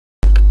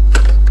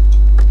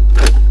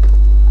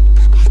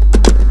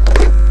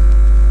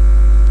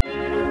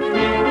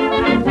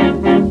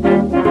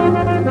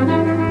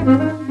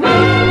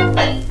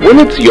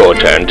When it's your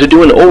turn to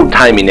do an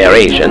old-timey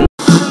narration.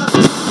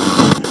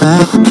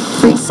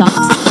 Free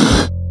socks.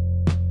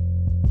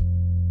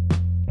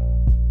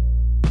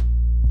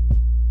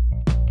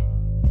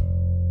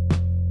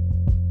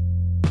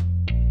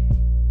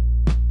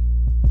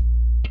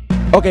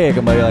 Oke,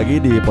 kembali lagi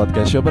di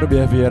podcast Shopper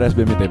Behavior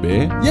SBM ITB.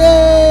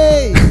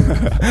 Yeay!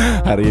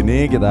 Hari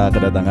ini kita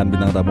kedatangan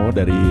bintang tamu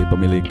dari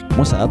pemilik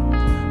Musat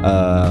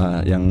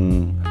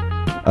yang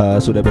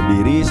sudah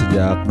berdiri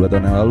sejak 2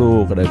 tahun yang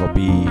lalu, kedai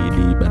kopi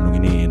di Bandung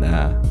ini.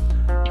 Nah,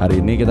 hari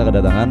ini kita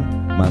kedatangan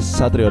Mas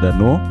Satrio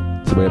Danu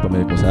sebagai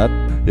pemilik Musat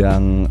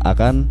yang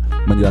akan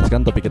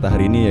menjelaskan topik kita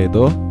hari ini,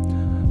 yaitu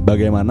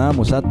bagaimana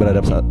Musat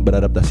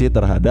beradaptasi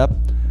terhadap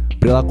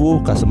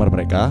perilaku customer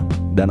mereka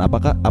dan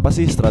apa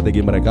sih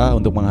strategi mereka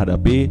untuk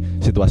menghadapi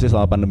situasi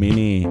selama pandemi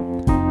ini.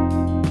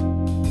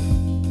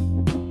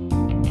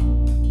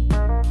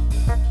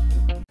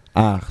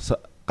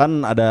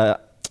 Kan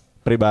ada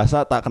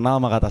peribahasa tak kenal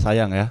maka tak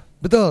sayang ya.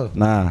 Betul.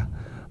 Nah,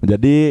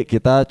 jadi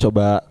kita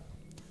coba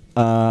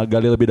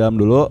gali lebih dalam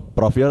dulu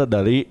profil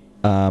dari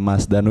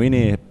Mas Danu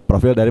ini,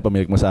 profil dari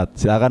pemilik Musat.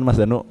 Silakan Mas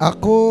Danu.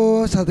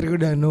 Aku Satrio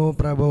Danu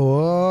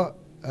Prabowo.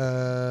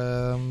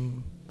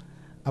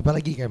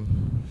 Apalagi Kem?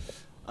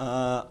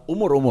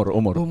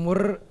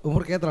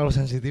 Umur kayak terlalu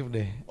sensitif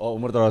deh. Oh,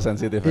 umur terlalu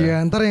sensitif Iya,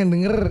 ya. ntar yang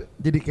denger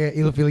jadi kayak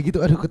ilfil gitu,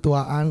 aduh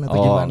ketuaan atau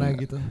gimana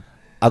gitu.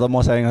 Atau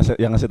mau saya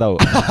ngasih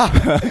tahu?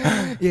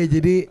 Ya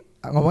jadi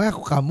ngomongnya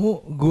aku kamu,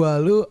 gua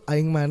lu,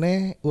 aing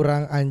maneh,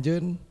 urang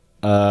anjeun.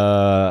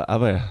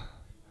 Apa ya?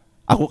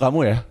 Aku kamu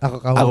ya?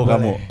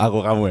 Aku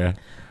kamu ya.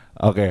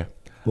 Oke.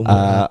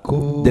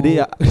 Aku.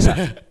 Jadi ya,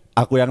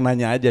 aku yang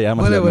nanya aja ya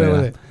Mas Danu.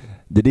 Boleh.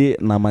 Jadi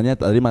namanya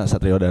tadi Mas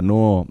Satrio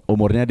Danu,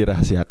 umurnya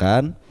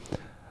dirahasiakan.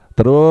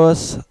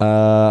 Terus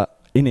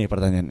ini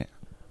pertanyaannya,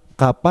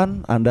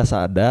 kapan Anda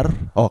sadar?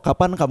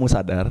 Kapan kamu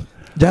sadar?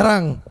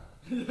 Jarang.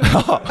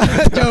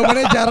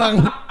 Jawabannya jarang.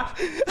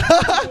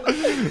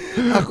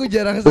 Aku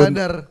jarang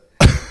sadar.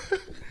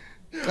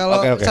 Kalau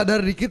Okay.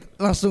 sadar dikit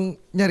langsung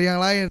nyari yang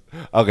lain.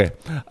 Oke.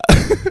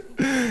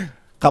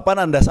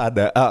 Kapan Anda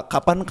sadar?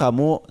 Kapan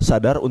kamu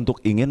sadar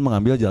untuk ingin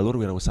mengambil jalur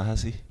wirausaha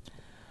sih?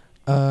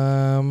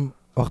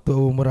 Waktu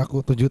umur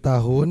aku 7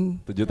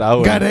 tahun. 7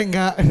 tahun?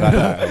 Enggak.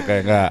 Oke,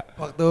 enggak.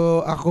 Waktu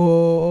aku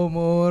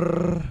umur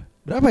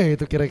berapa ya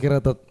itu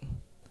kira-kira Tot?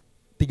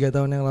 3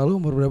 tahun yang lalu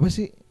umur berapa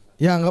sih?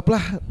 Ya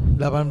anggaplah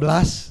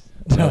 18.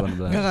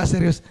 Enggak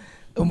serius.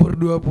 Umur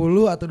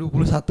 20 atau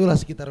 21 lah,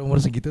 sekitar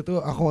umur segitu tuh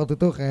aku waktu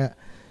itu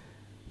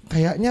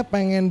kayaknya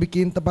pengen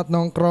bikin tempat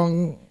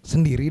nongkrong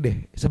sendiri deh.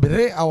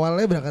 Sebenarnya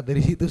awalnya berangkat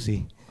dari situ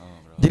sih.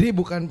 Jadi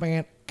bukan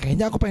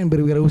kayaknya aku pengen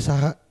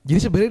berwirausaha. Jadi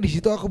sebenarnya di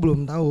situ aku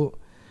belum tahu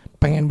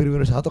pengen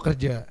berwirausaha atau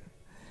kerja.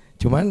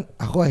 Cuman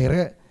aku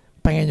akhirnya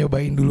pengen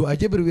nyobain dulu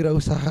aja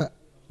berwirausaha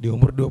di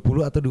umur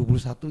 20 atau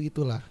 21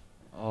 itulah.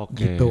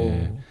 Oke. Gitu.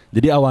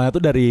 Jadi awalnya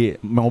tuh dari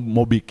mau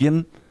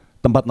bikin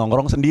tempat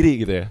nongkrong sendiri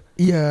gitu ya?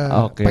 Iya.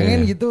 Oke.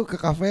 Pengen gitu ke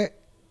kafe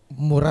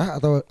murah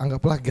atau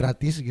anggaplah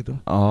gratis gitu.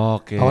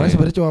 Oke. Awalnya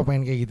sebenarnya cuma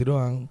pengen kayak gitu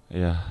doang.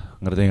 Iya,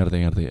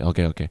 ngerti.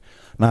 Oke.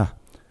 Nah,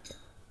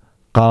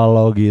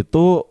 kalau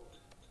gitu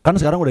kan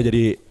sekarang udah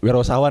jadi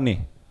wirausahawan nih.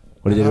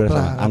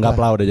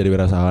 Anggaplah udah jadi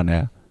wirausahawan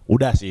ya.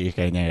 Udah sih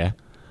kayaknya ya.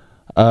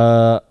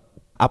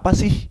 Apa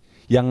sih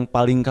yang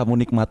paling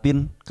kamu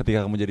nikmatin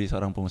ketika kamu jadi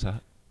seorang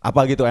pengusaha?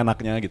 Apa gitu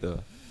enaknya gitu?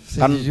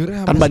 Kan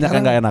banyak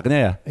yang nggak enaknya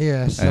ya? Iya,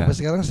 sampai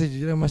sekarang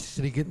sejujurnya masih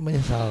sedikit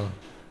menyesal.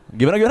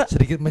 Gimana?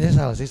 Sedikit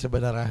menyesal sih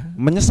sebenarnya.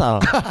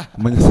 Menyesal?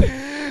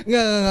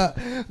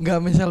 Nggak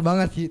menyesal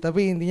banget sih.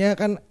 Tapi intinya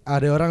kan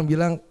ada orang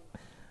bilang,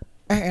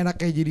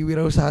 enaknya jadi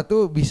wirausaha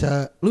tuh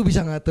lu bisa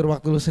ngatur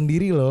waktu lu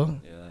sendiri loh.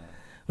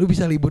 Lu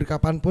bisa libur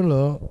kapanpun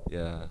loh.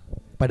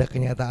 Pada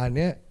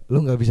kenyataannya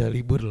lu nggak bisa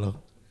libur loh.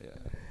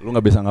 Lu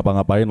nggak bisa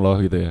ngapa-ngapain loh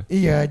gitu ya.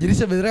 Iya, jadi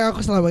sebenarnya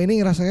aku selama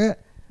ini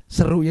ngerasanya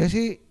serunya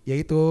sih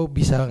yaitu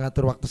bisa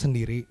ngatur waktu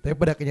sendiri. Tapi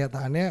pada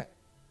kenyataannya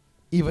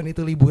even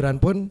itu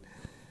liburan pun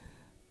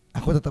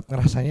aku tetap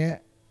ngerasanya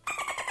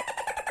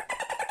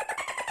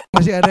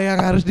masih ada yang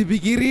harus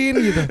dipikirin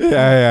gitu.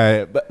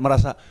 Ya,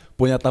 merasa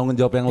punya tanggung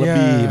jawab yang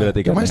lebih berarti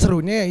kan. Cuman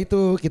serunya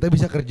itu kita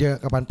bisa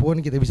kerja kapanpun,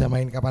 kita bisa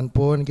main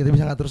kapanpun, kita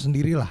bisa ngatur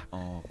sendiri lah.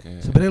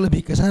 Oke. Sebenarnya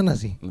lebih ke sana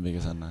sih.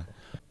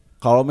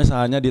 Kalau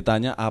misalnya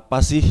ditanya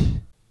apa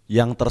sih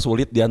yang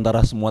tersulit di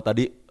antara semua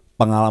tadi,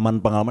 pengalaman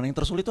yang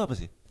tersulit itu apa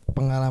sih?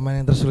 Pengalaman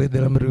yang tersulit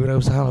dalam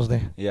berwirausaha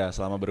maksudnya? Iya,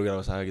 selama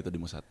berwirausaha gitu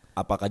di Musat.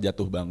 Apakah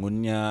jatuh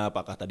bangunnya,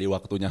 apakah tadi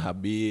waktunya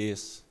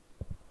habis?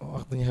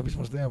 Waktunya habis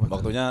maksudnya apa?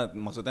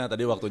 Maksudnya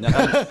tadi waktunya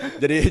kan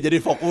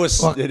jadi fokus.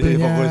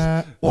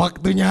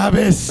 Waktunya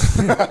habis.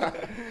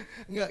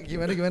 Enggak,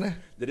 gimana?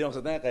 Jadi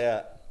maksudnya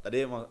kayak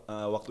tadi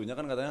waktunya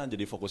kan katanya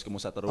jadi fokus ke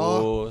Musat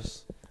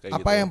terus.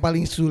 Kayak apa gitu. Yang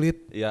paling sulit?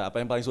 Iya,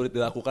 apa yang paling sulit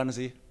dilakukan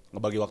sih?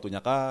 Ngebagi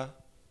waktunya kah?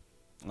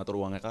 Ngatur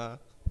uangnya kah?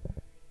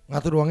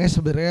 Ngatur uangnya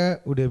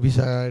sebenarnya udah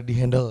bisa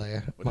dihandle lah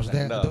ya.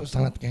 Maksudnya itu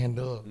sangat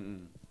ke-handle.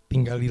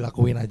 Tinggal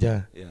dilakuin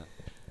aja. Yeah.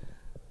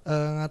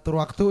 Ngatur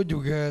waktu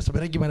juga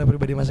sebenarnya gimana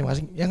pribadi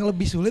masing-masing. Yang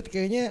lebih sulit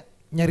kayaknya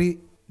nyari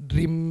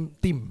dream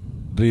team.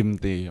 Dream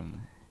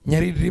team.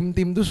 Nyari dream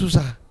team tuh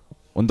susah.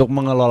 Untuk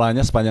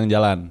mengelolanya sepanjang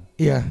jalan.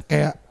 Iya,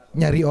 kayak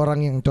nyari orang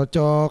yang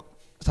cocok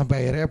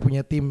sampai akhirnya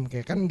punya tim.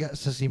 Kayak kan nggak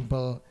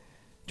sesimpel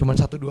cuman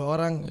 1-2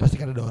 orang, pasti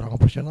kan ada orang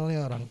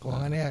operasionalnya, orang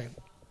keuangannya.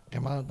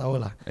 Kemal tau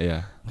lah.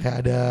 Iya. Kayak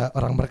ada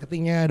orang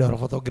marketingnya, ada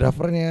orang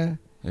fotografernya.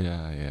 Iya.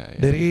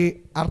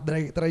 Dari art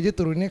director aja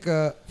turunnya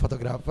ke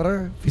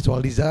fotografer, visual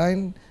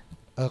design,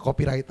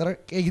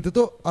 copywriter, kayak gitu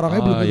tuh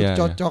orangnya belum tentu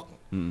cocok.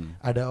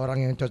 Ada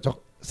orang yang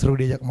cocok seru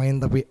diajak main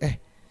tapi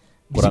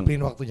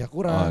disiplin waktunya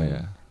kurang.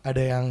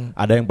 Ada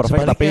yang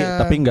perfect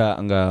tapi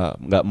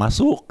nggak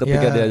masuk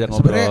ketika diajak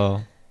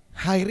ngobrol.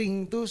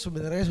 Hiring tuh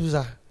sebenarnya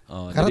susah.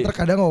 Karena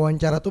terkadang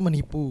wawancara tuh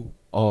menipu.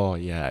 Oh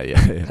iya.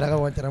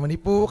 Kadang wawancara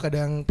menipu,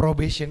 kadang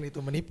probation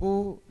itu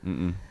menipu.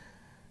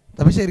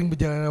 Tapi seiring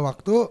berjalannya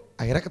waktu,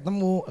 akhirnya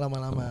ketemu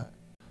lama-lama.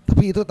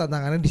 Tapi itu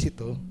tantangannya di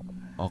situ.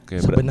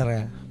 Oke.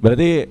 Sebenarnya.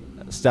 Berarti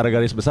secara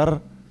garis besar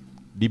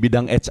di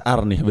bidang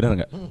HR nih, benar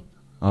nggak?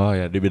 Oh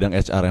ya, di bidang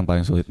HR yang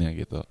paling sulitnya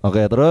gitu.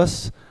 Oke,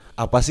 terus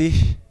apa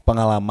sih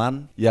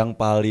pengalaman yang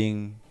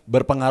paling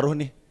berpengaruh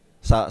nih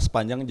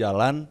sepanjang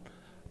jalan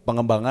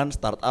pengembangan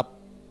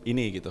startup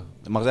ini gitu,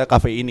 maksudnya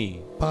kafe ini?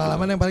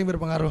 Pengalaman yang paling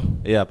berpengaruh.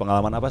 Iya,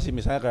 pengalaman apa sih?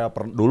 Misalnya kayak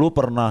dulu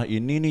pernah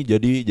ini nih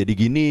jadi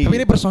gini.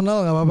 Tapi ini personal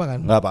nggak apa-apa kan?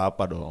 Nggak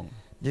apa-apa dong.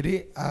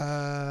 Jadi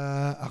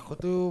aku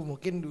tuh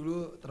mungkin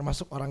dulu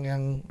termasuk orang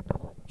yang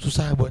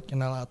susah buat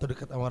kenal atau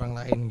dekat sama orang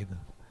lain gitu.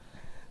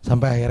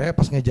 Sampai akhirnya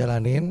pas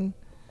ngejalanin,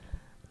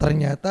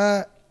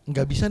 ternyata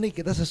nggak bisa nih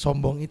kita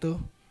sesombong itu.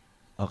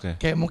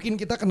 Oke. Kayak mungkin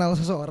kita kenal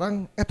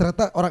seseorang,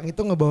 ternyata orang itu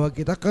ngebawa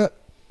kita ke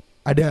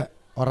ada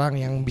orang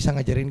yang bisa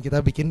ngajarin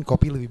kita bikin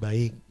kopi lebih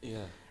baik.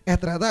 Yeah.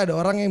 Ternyata ada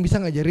orang yang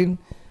bisa ngajarin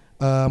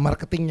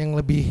marketing yang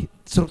lebih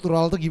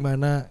struktural tuh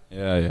gimana.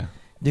 Iya.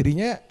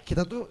 Jadinya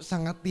kita tuh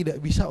sangat tidak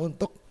bisa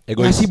untuk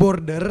egois. ngasih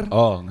border.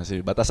 Oh,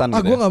 ngasih batasan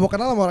gitu. Gue nggak mau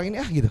kenal sama orang ini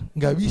gitu.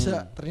 Nggak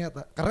bisa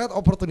ternyata. Karena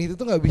opportunity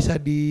itu nggak bisa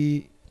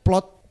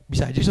diplot.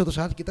 Bisa aja suatu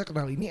saat kita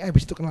kenal ini,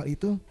 habis itu kenal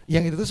itu.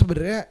 Yang itu tuh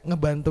sebenarnya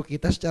ngebantu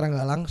kita secara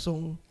nggak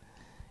langsung.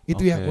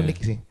 Itu yang unik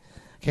sih.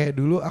 Kayak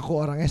dulu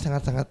aku orangnya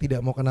sangat-sangat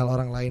tidak mau kenal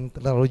orang lain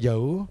terlalu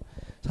jauh.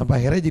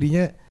 Sampai akhirnya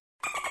jadinya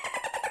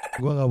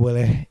gue gak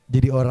boleh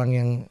jadi orang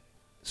yang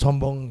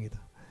sombong gitu.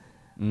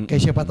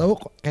 Kayak siapa tahu,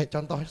 kayak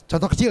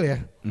contoh kecil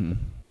ya.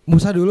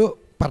 Musa dulu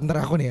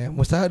partner aku nih ya.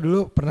 Musa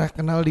dulu pernah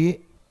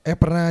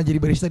pernah jadi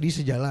barista di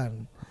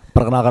Sejalan.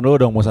 Perkenalkan dulu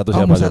dong Musa itu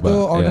siapa? Musa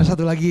tuh owner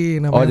satu lagi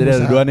namanya Musa. Jadi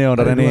ada dua nih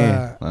ownernya nih.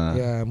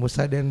 Ya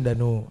Musa dan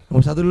Danu.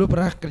 Musa tuh dulu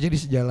pernah kerja di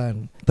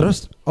Sejalan.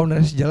 Terus owner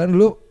Sejalan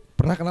dulu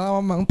pernah kenal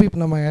sama Mang Pip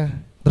namanya.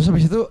 Terus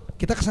habis itu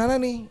kita kesana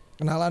nih,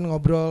 kenalan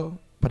ngobrol.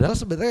 Padahal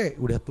sebenarnya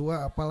udah tua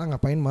apalah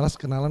ngapain malas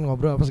kenalan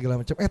ngobrol apa segala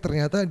macam.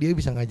 Ternyata dia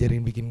bisa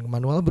ngajarin bikin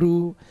manual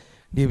brew.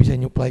 Dia bisa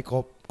nyuplai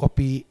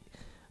kopi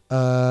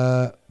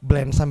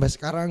blend sampai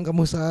sekarang ke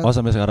Musa. Oh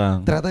sampai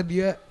sekarang. Ternyata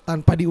dia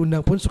tanpa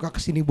diundang pun suka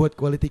kesini buat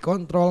quality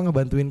control,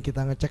 ngebantuin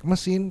kita ngecek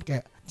mesin.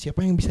 Kayak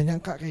siapa yang bisa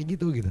nyangka kayak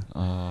gitu.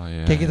 Oh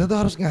iya. Kayak kita tuh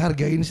harus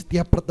ngehargain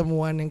setiap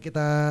pertemuan yang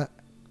kita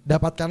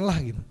dapatkan lah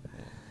gitu.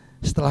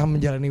 Setelah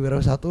menjalani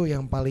Wiro 1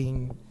 yang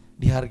paling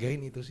dihargain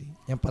itu sih,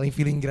 yang paling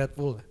feeling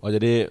grateful. Oh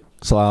jadi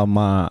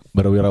selama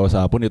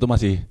berwirausaha pun itu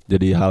masih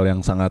jadi hal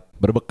yang sangat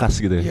berbekas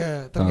gitu ya? Iya,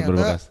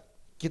 ternyata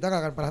kita gak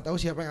akan pernah tahu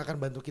siapa yang akan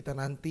bantu kita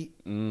nanti.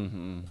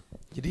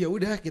 Jadi ya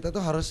udah kita tuh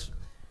harus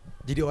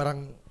jadi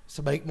orang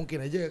sebaik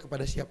mungkin aja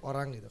kepada setiap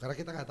orang gitu, karena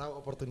kita gak tahu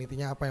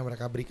opportunity-nya apa yang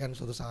mereka berikan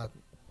suatu saat.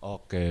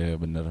 Oke,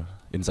 bener,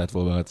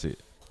 insightful banget sih.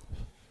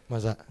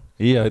 Masa?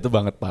 Iya itu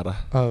banget parah.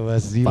 Oh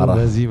basi.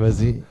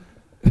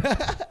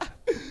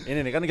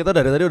 Ini nih kan kita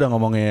dari tadi udah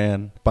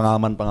ngomongin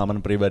pengalaman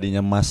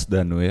pribadinya Mas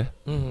Danu ya.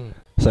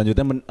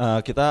 Selanjutnya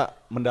kita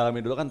mendalami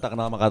dulu kan tak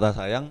kenal maka kata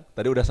sayang.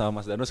 Tadi udah sama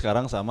Mas Danu,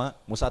 sekarang sama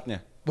Musatnya.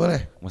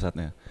 Boleh.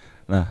 Musatnya.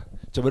 Nah,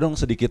 coba dong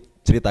sedikit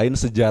ceritain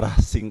sejarah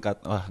singkat.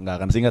 Wah, nggak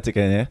akan singkat sih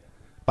kayaknya ya.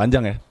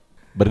 Panjang ya.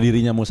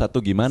 Berdirinya Musat tuh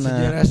gimana?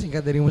 Sejarah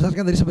singkat dari Musat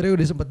kan tadi sebenarnya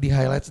udah sempet di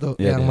highlights tuh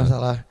yang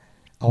masalah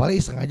awalnya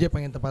iseng aja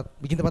pengen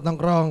bikin tempat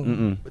nongkrong.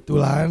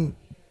 Betulan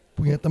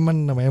punya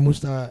teman namanya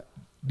Musta.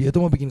 Dia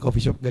tuh mau bikin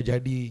coffee shop gak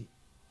jadi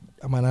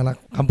sama anak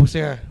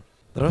kampusnya.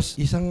 Terus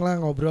iseng lah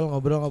ngobrol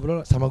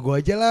sama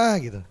gua aja lah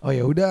gitu. Oh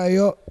ya udah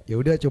ayo, ya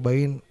udah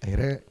cobain.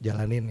 Akhirnya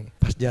jalanin nih.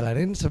 Pas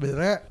jalanin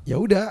sebenarnya ya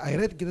udah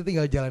akhirnya kita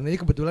tinggal jalan aja.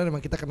 Kebetulan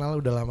emang kita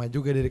kenal udah lama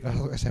juga dari kelas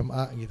 1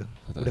 SMA gitu.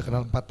 Udah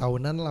kenal 4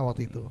 tahunan lah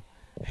waktu itu.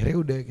 Akhirnya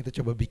udah kita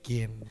coba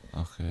bikin.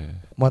 Oke.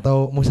 Mau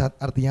tahu Musat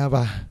artinya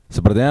apa?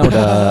 Sepertinya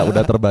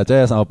udah terbaca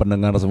ya sama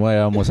pendengar semua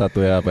ya Musat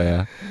tuh ya apa ya.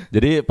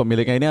 Jadi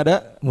pemiliknya ini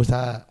ada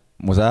Musa,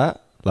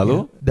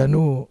 lalu ya,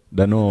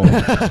 Danu.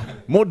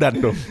 Mudan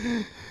dong.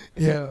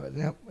 Ya,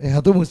 yang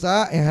satu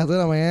Musa, yang satu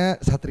namanya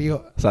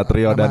Satrio.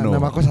 Danu.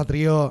 Nama aku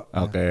Satrio.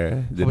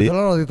 Oke. Jadi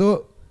kebetulan waktu itu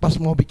pas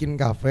mau bikin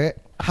kafe,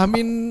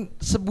 hamin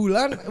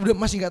sebulan udah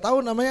masih nggak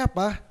tahu namanya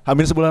apa.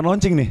 Hamin sebulan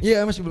launching nih?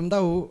 Iya masih belum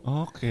tahu.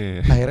 Oke.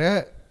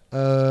 Akhirnya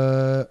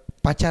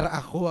pacar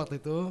aku waktu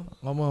itu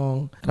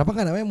ngomong, kenapa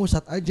nggak namanya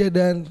Musat aja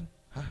dan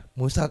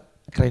Musat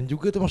keren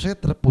juga tuh, maksudnya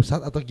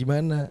terpusat atau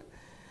gimana?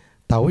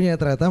 Taunya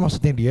ternyata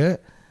maksudnya dia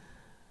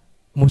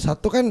Musat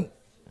tuh kan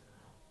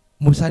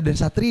Musa dan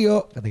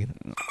Satrio kata gitu.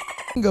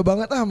 Enggak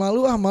banget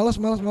malu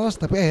malas.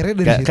 Tapi akhirnya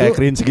dari situ kayak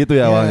cringe gitu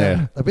ya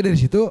awalnya. Tapi dari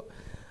situ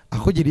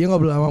aku jadinya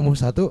ngobrol sama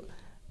Musat tuh,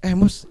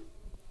 Mus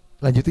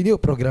lanjutin yuk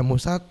program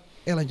Musat,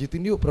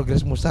 lanjutin yuk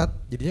progres Musat.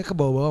 Jadinya ke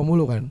bawah-bawah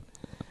mulu kan.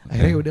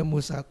 Akhirnya udah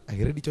Musat,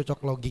 akhirnya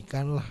dicocok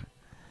logikan lah.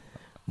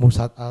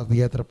 Musat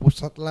artinya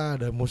terpusat lah,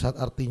 dan Musat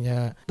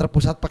artinya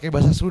terpusat pakai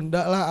bahasa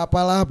Sunda lah,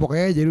 apalah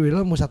pokoknya jadi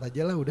udah Musat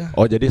aja lah udah.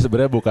 Oh jadi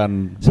sebenarnya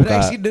bukan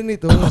accident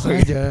itu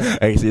sengaja.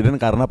 Accident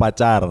karena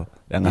pacar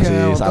yang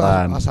ngasih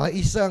saran. Masalah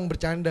iseng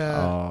bercanda,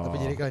 tapi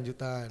jadi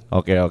kelanjutan.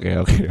 Oke.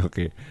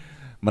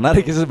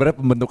 Menarik sih sebenarnya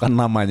pembentukan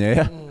namanya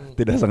ya.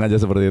 Tidak sengaja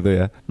seperti itu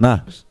ya.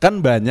 Nah, kan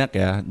banyak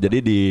ya. Jadi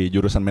di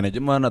jurusan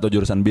manajemen atau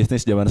jurusan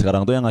bisnis zaman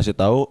sekarang tuh yang ngasih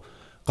tahu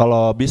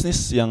kalau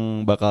bisnis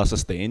yang bakal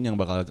sustain, yang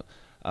bakal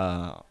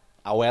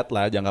awet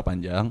lah jangka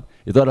panjang,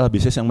 itu adalah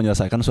bisnis yang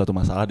menyelesaikan suatu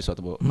masalah di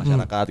suatu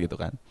masyarakat gitu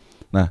kan.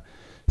 Nah,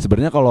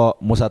 sebenarnya kalau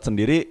Musat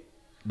sendiri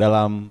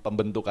dalam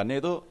pembentukannya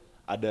itu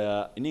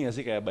ada ini nggak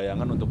sih kayak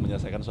bayangan untuk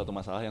menyelesaikan suatu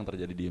masalah yang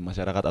terjadi di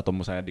masyarakat, atau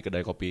misalnya di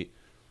kedai kopi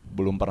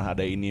belum pernah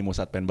ada ini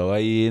Musat pengen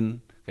bawain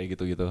kayak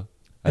gitu-gitu.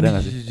 Ada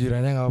nggak sih?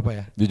 Jujur-jujurannya nggak apa-apa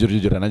ya?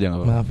 Jujur-jujuran aja nggak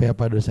apa-apa. Maaf ya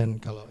Pak dosen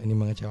kalau ini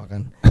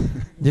mengecewakan.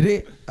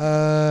 Jadi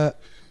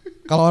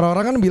kalau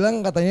orang-orang kan bilang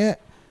katanya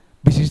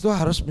bisnis itu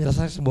harus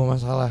menyelesaikan sebuah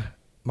masalah,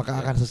 maka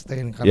akan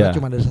sustain karena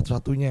cuma ada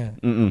satu-satunya.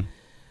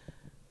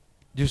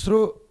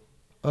 Justru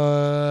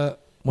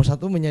Musat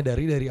tuh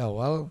menyadari dari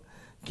awal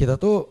kita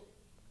tuh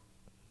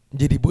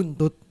jadi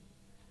buntut.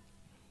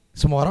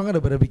 Semua orang ada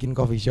pada bikin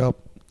coffee shop,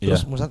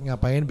 terus Musat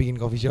ngapain bikin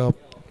coffee shop.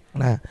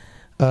 Nah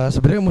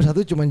sebenarnya Musat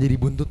tuh cuma jadi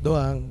buntut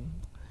doang,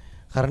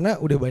 karena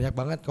udah banyak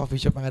banget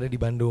coffee shop yang ada di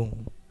Bandung.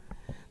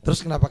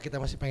 Terus kenapa kita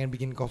masih pengen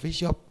bikin coffee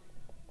shop?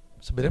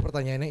 Sebenarnya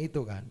pertanyaannya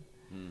itu kan.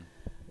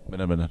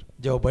 Benar-benar.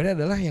 Jawabannya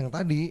adalah yang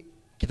tadi,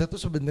 kita tuh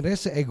sebenarnya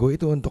seego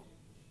itu untuk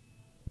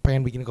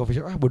pengen bikin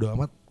coffee shop. Bodo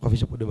amat, coffee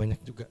shop udah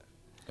banyak juga.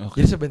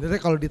 Jadi sebenarnya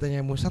kalau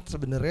ditanya Musat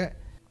sebenarnya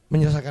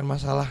menyelesaikan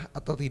masalah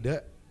atau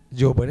tidak,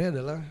 jawabannya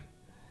adalah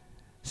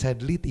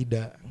sadly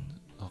tidak.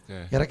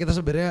 Karena kita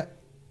sebenarnya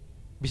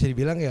bisa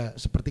dibilang ya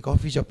seperti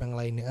coffee shop yang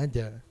lainnya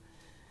aja.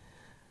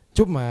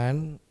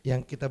 Cuman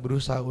yang kita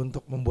berusaha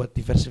untuk membuat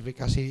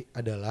diversifikasi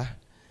adalah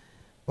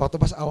waktu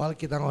pas awal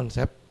kita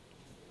konsep,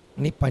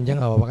 ini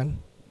panjang nggak apa-apa kan?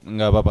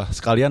 Nggak apa-apa.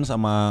 Sekalian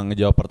sama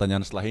ngejawab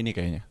pertanyaan setelah ini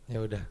kayaknya. Ya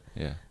udah.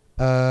 Yeah.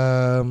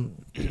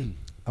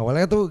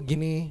 Awalnya tuh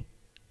gini,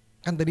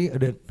 kan tadi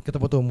ada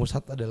ketemu tuh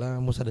Musat adalah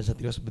Musat dan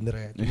Satrio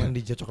sebenarnya, cuman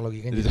dicocok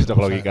logikan. Dicocok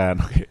logikan,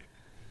 oke.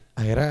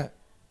 Akhirnya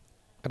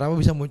kenapa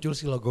bisa muncul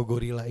si logo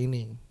gorila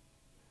ini?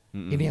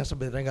 Ini yang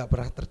sebenarnya nggak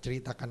pernah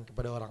terceritakan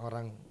kepada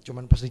orang-orang.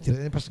 Cuman pas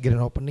diceritain pas grand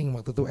opening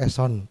waktu itu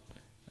Eson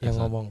yang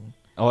ngomong.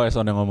 Oh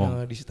Eson yang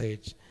ngomong. Di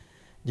stage.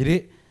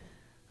 Jadi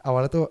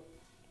awalnya tuh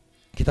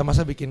kita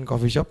masa bikin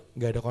coffee shop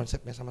nggak ada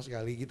konsepnya sama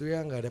sekali gitu ya,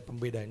 nggak ada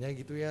pembedanya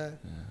gitu ya.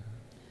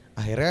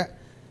 Akhirnya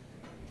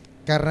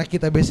karena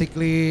kita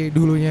basically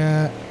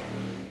dulunya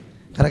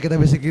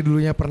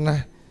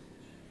pernah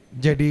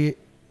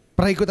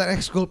ikutan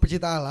ekskul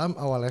pecinta alam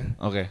awalnya.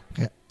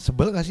 Kayak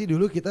sebel gak sih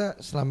dulu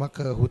kita selama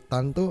ke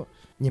hutan tuh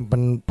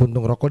nyimpen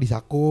puntung rokok di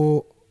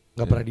saku,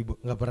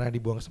 nggak pernah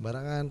dibuang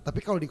sembarangan.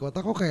 Tapi kalau di kota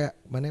kok kayak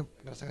mana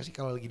ngerasa gak sih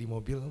kalau lagi di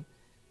mobil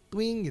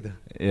twing gitu.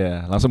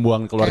 Iya, langsung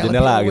buang keluar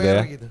jendela gitu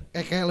ya. Gitu.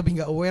 Kayak lebih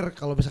nggak aware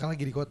kalau misalkan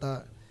lagi di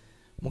kota.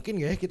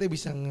 Mungkin gak ya kita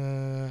bisa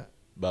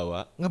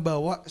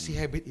ngebawa si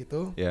habit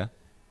itu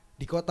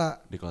di kota.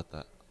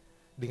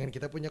 Dengan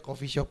kita punya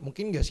coffee shop,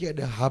 mungkin gak sih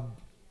ada hub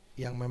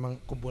yang memang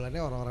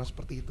kumpulannya orang-orang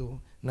seperti itu.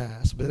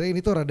 Nah sebenarnya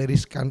ini tuh rada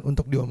riskan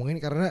untuk diomongin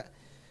karena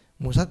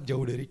Musat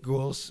jauh dari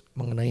goals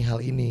mengenai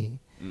hal ini.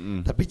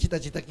 Tapi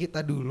cita-cita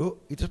kita dulu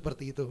itu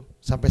seperti itu.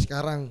 Sampai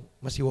sekarang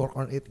masih work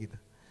on it gitu.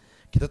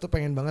 Kita tuh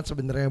pengen banget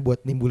sebenarnya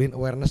buat nimbulin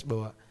awareness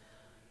bahwa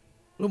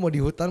lu mau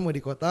di hutan mau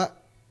di kota,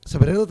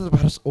 sebenarnya lu tetap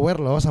harus aware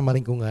loh sama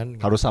lingkungan.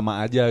 Gitu. Harus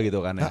sama aja gitu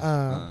kan ya.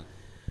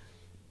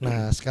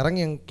 Nah sekarang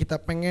yang kita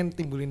pengen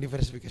timbulin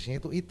diversifikasinya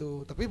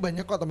itu. Tapi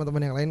banyak kok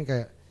teman-teman yang lain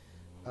kayak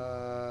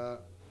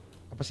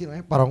apa sih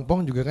namanya,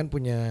 Parongpong juga kan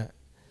punya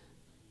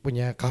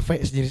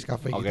kafe, sejenis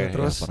kafe gitu.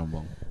 Terus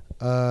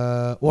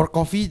Work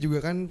Coffee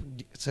juga kan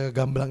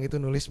segamblang itu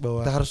nulis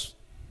bahwa kita harus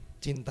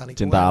cinta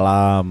lingkungan, cinta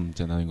alam,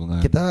 cinta lingkungan.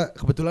 Kita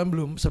kebetulan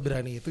belum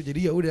seberani itu,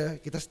 jadi ya udah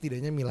kita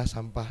setidaknya milah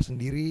sampah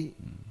sendiri.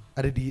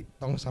 Ada di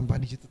tong sampah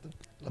di situ tuh,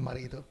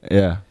 lemari itu.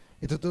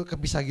 Itu tuh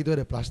kepisah gitu,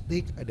 ada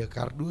plastik, ada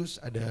kardus,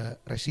 ada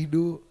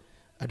residu,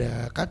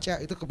 ada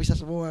kaca, itu kepisah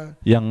semua.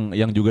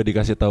 Yang juga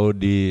dikasih tahu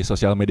di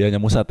sosial medianya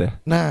Musat ya.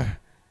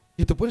 Nah,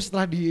 itu pun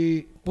setelah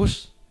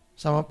di-push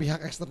sama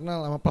pihak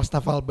eksternal, sama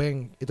Plastaval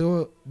Bank,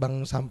 itu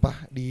bank sampah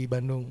di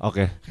Bandung.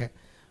 Kayak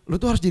lu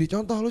tuh harus jadi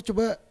contoh, lu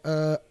coba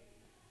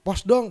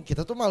post dong.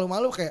 Kita tuh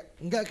malu-malu kayak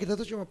enggak, kita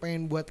tuh cuma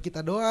pengen buat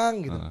kita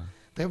doang gitu.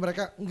 Tapi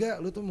mereka enggak,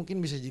 lu tuh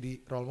mungkin bisa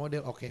jadi role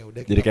model. Oke,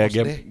 udah kita jadi kayak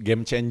post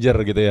game changer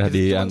gitu ya itu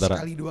di cuma antara.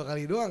 Sekali dua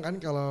kali doang kan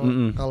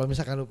kalau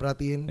misalkan lu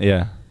perhatiin.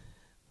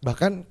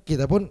 Bahkan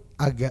kita pun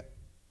agak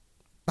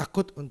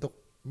takut untuk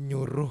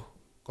nyuruh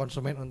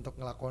konsumen untuk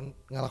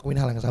ngelakuin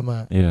hal yang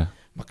sama.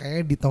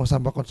 Makanya di tong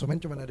sampah konsumen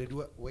cuma ada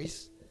 2,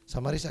 waste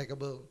sama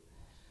recyclable.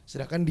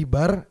 Sedangkan di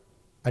bar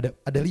ada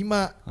 5. Ada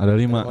 5.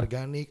 Ada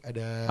organik,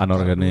 ada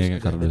anorganik,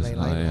 kardus, kardus. dan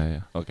lain-lain.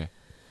 Iya. Oke.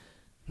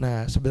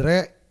 Nah,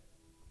 sebenarnya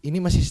ini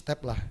masih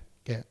step lah.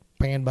 Kayak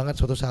pengen banget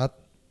suatu saat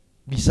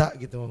bisa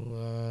gitu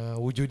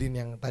wujudin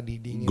yang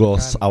tadi diinginkan.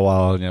 Goals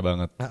awalnya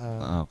banget.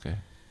 Oke.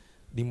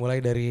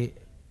 Dimulai dari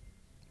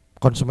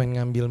konsumen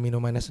ngambil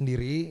minumannya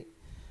sendiri,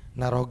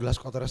 naruh gelas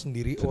kotornya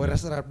sendiri,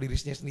 awareness terhadap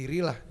dirinya sendiri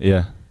lah.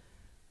 Iya.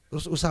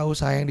 Terus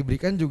usaha-usaha yang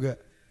diberikan juga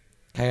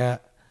kayak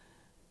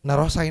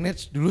naruh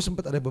signage. Dulu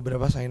sempat ada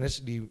beberapa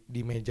signage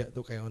di meja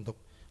tuh kayak untuk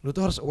lu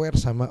tuh harus aware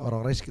sama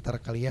orang-orang di sekitar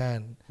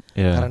kalian.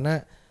 Iya. Karena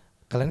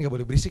kalian gak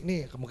boleh berisik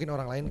nih, mungkin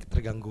orang lain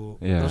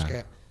terganggu. Iya. Terus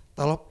kayak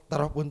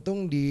taruh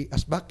puntung di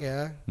asbak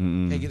ya.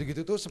 Kayak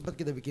gitu-gitu tuh sempat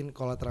kita bikin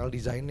collateral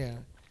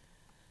design-nya.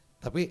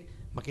 Tapi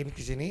makin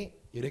kesini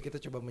yaudah kita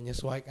coba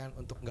menyesuaikan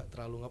untuk nggak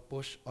terlalu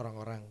nge-push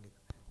orang-orang gitu.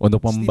 Untuk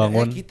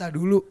membangun kita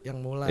dulu yang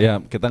mulai. Ya,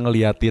 kita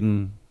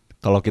ngeliatin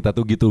kalau kita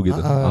tuh gitu.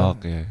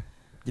 Oke.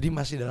 Jadi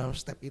masih dalam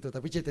step itu,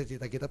 tapi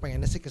cita-cita kita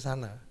pengennya sih ke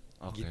sana.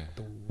 Oke.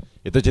 Gitu.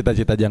 Itu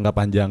cita-cita jangka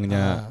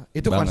panjangnya.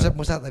 Itu banget. konsep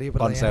Musat tadi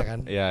pertanyaannya kan.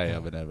 Iya,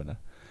 benar-benar.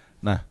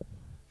 Nah,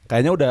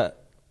 kayaknya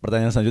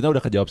pertanyaan selanjutnya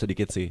udah kejawab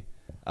sedikit sih.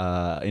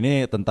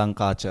 Ini tentang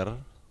culture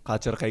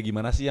kayak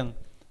gimana sih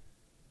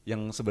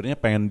yang sebenarnya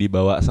pengen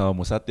dibawa sama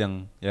Musat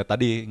yang ya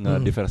tadi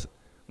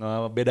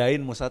ngebedain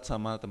Musat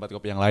sama tempat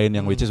kopi yang lain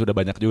yang which is sudah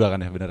banyak juga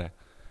kan ya, bener ya.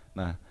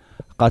 Nah,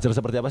 culture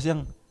seperti apa sih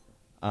yang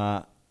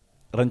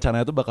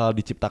rencananya itu bakal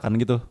diciptakan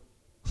gitu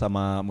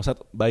sama Musat,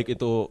 baik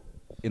itu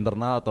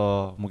internal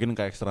atau mungkin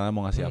ke eksternal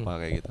mau ngasih apa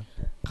kayak gitu.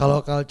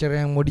 Kalau culture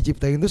yang mau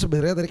diciptain itu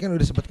sebenarnya tadi kan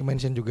udah sempat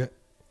ke-mention juga.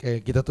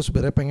 Kayak kita tuh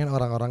sebenarnya pengen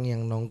orang-orang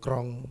yang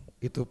nongkrong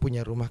itu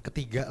punya rumah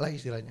ketiga lah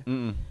istilahnya.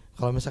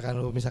 Kalau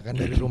misalkan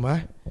dari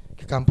rumah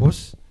ke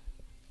kampus,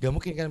 gak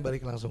mungkin kan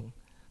balik langsung.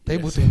 Tapi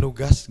butuh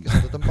nugas ke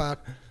satu tempat.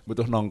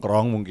 Butuh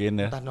nongkrong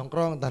mungkin ya. Entah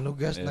nongkrong, entah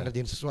nugas, entah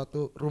kerjain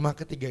sesuatu. Rumah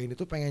ketiga ini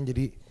tuh pengen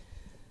jadi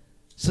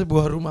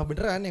sebuah rumah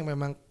beneran yang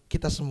memang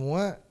kita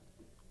semua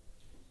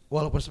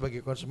walaupun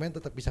sebagai konsumen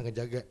tetap bisa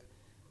ngejaga.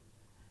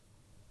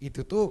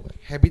 Itu tuh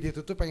habit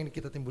itu tuh pengen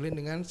kita timbulin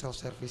dengan self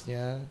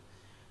service-nya.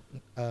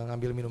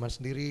 Ngambil minuman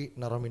sendiri,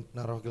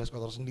 naruh gelas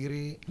kotor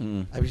sendiri.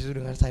 Habis itu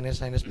dengan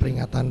signage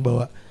peringatan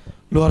bahwa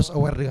lu harus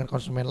aware dengan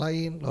konsumen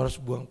lain, lu harus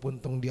buang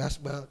puntung di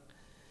asbak.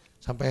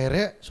 Sampai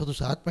akhirnya suatu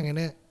saat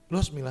pengennya lu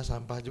harus milah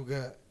sampah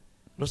juga.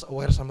 Lu harus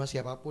aware sama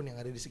siapapun yang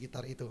ada di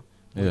sekitar itu.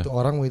 Mau itu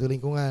orang, mau itu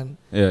lingkungan.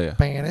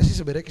 Pengennya sih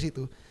sebenarnya ke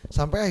situ.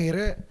 Sampai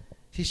akhirnya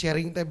si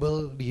sharing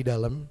table di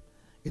dalam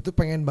itu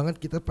pengen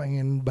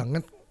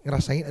banget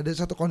ngerasain ada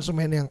satu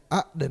konsumen yang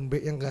A dan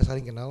B yang gak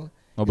saling kenal.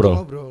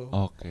 Ngobrol.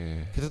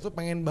 Oke. Kita tuh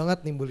pengen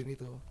banget nimbulin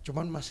itu.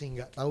 Cuman masih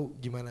nggak tahu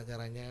gimana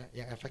caranya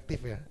yang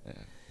efektif ya.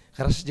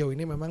 Karena sejauh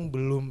ini memang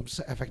belum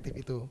seefektif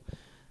itu.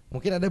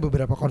 Mungkin ada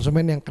beberapa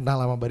konsumen yang kenal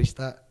sama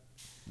barista.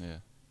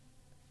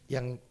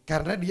 Yang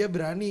karena dia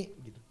berani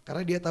gitu.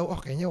 Karena dia tahu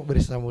kayaknya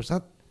barista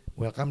Musat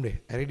welcome deh.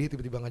 Akhirnya dia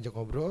tiba-tiba ngajak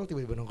ngobrol,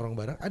 tiba-tiba nongkrong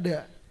bareng,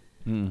 ada.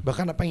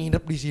 Bahkan apa yang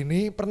nginep di sini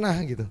pernah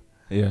gitu.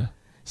 Iya.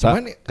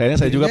 Kayaknya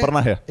saya juga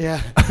pernah ya. Iya.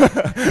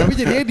 Tapi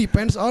jadinya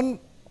depends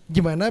on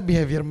gimana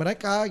behavior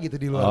mereka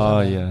gitu di luar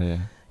sana. Iya.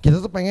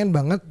 Kita tuh pengen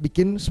banget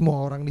bikin semua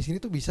orang di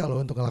sini tuh bisa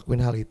loh untuk ngelakuin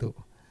hal itu.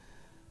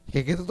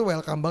 Kayak gitu tuh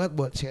welcome banget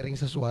buat sharing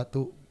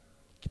sesuatu.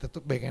 Kita tuh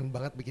pengen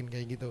banget bikin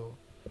kayak gitu.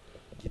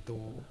 Gitu.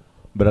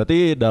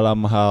 Berarti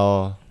dalam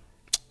hal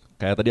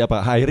kayak tadi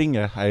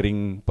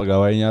hiring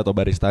pegawainya atau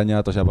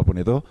baristanya atau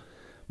siapapun itu,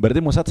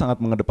 berarti Musat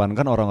sangat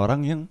mengedepankan orang-orang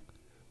yang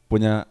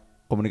punya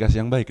komunikasi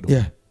yang baik dong.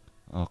 Iya.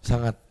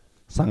 Okay.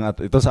 Sangat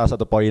itu salah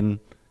satu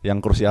poin yang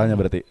krusialnya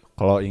berarti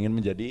kalau ingin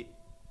menjadi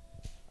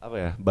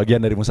bagian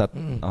dari Musat.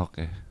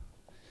 Oke.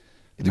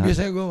 Itu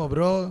biasanya gue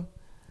ngobrol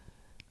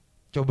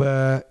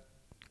coba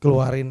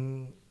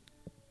keluarin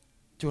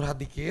curhat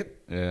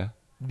dikit,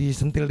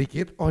 disentil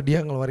dikit.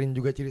 Dia ngeluarin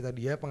juga cerita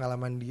dia,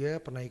 pengalaman dia,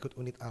 pernah ikut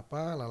unit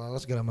apa, lalala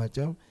segala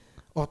macam.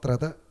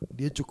 Ternyata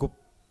dia cukup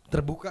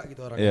terbuka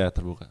gitu orangnya. Iya,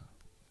 terbuka.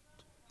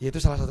 Ya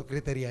itu salah satu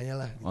kriterianya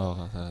lah. Gitu.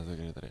 Salah satu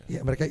kriteria. Ya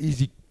mereka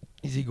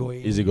easy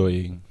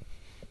going.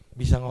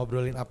 Bisa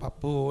ngobrolin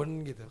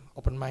apapun gitu,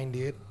 open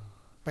minded,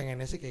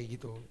 pengennya sih kayak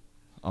gitu.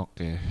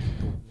 Oke.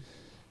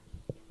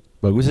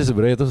 Bagus sih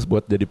sebenarnya itu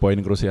buat jadi poin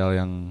krusial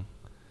yang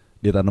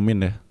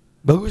ditanemin ya.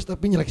 Bagus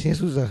tapi nyeleksinya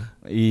susah.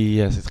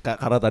 Iya sih,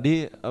 karena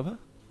tadi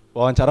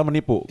wawancara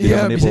menipu.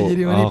 Iya bisa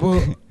jadi menipu.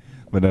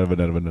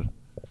 Benar.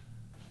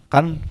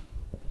 Kan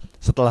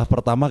setelah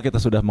pertama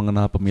kita sudah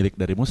mengenal pemilik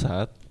dari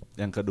Musat,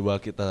 yang kedua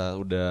kita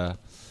udah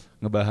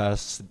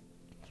ngebahas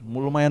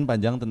lumayan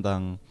panjang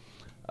tentang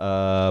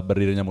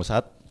berdirinya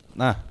Musat.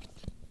 Nah,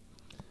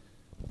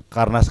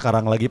 karena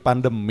sekarang lagi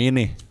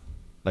pandemi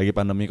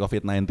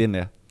COVID-19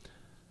 ya.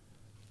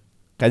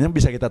 Kayaknya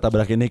bisa kita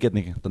tabrakin dikit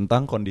nih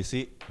tentang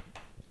kondisi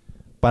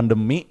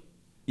pandemi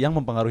yang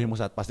mempengaruhi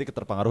Musat. Pasti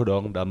terpengaruh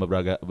dong dalam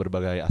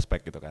berbagai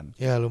aspek gitu kan.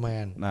 Ya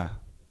lumayan. Nah,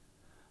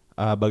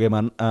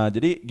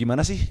 jadi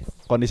gimana sih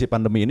kondisi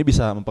pandemi ini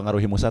bisa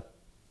mempengaruhi Musat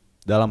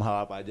dalam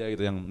hal apa aja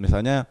gitu yang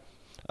misalnya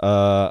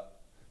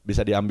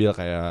bisa diambil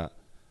kayak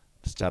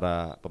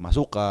secara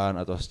pemasukan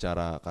atau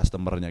secara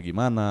customernya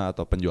gimana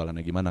atau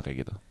penjualannya gimana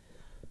kayak gitu?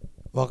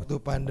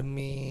 Waktu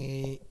pandemi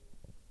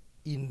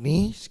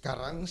ini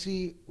sekarang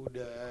sih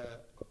udah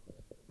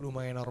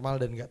lumayan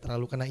normal dan gak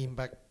terlalu kena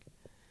impact.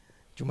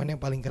 Cuman yang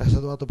paling kerasa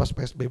tuh waktu pas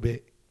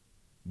PSBB.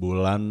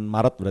 Bulan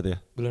Maret berarti ya?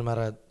 Bulan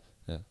Maret.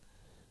 Ya.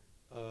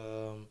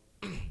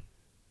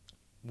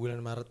 Bulan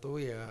Maret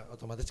tuh ya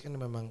otomatis kan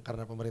memang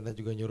karena pemerintah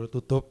juga nyuruh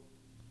tutup.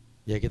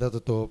 Ya kita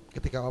tutup.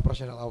 Ketika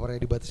operational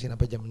hour-nya dibatasin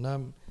sampai jam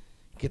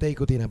 6, kita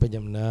ikutin sampai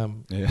jam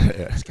 6.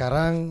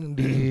 Sekarang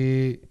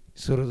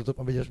disuruh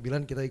tutup sampai jam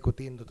 9, kita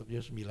ikutin tutup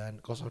jam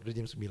 9, close order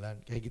jam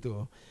 9, kayak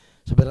gitu.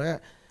 Sebenarnya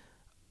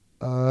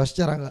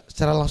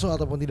secara langsung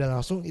ataupun tidak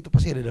langsung itu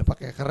pasti ada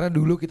dampaknya. Karena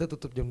dulu kita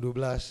tutup jam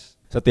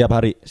 12 Setiap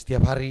hari?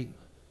 Setiap hari.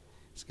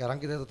 Sekarang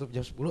kita tutup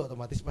jam 10,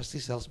 otomatis pasti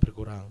sales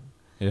berkurang.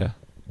 Iya.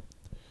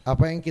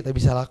 Apa yang kita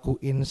bisa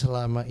lakuin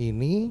selama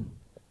ini?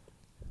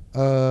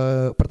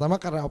 Pertama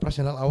karena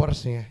operational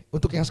hours-nya.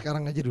 Untuk yang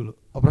sekarang aja dulu.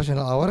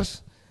 Operational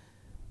hours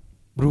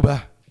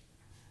berubah.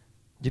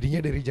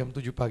 Jadinya dari jam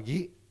 7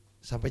 pagi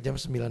sampai jam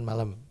 9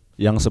 malam.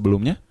 Yang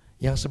sebelumnya?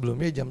 Yang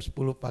sebelumnya jam 10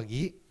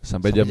 pagi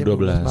sampai jam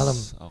 12 malam.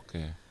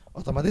 Oke.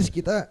 Otomatis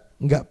kita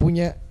nggak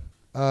punya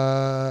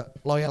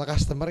loyal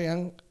customer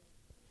yang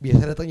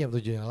biasa datang jam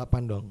 7 jam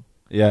 8 dong.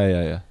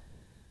 Iya.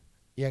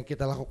 Yang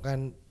kita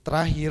lakukan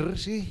terakhir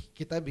sih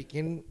kita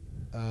bikin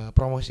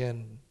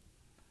promotion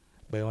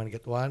buy one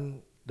get one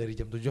dari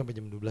jam 7 sampai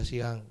jam 12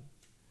 siang.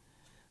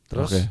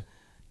 Terus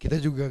kita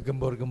juga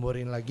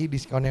gembor-gemborin lagi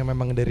diskon yang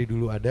memang dari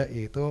dulu ada,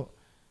 yaitu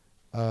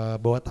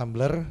bawa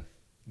tumbler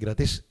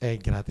gratis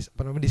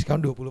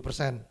diskon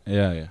 20%.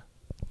 Iya.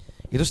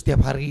 Itu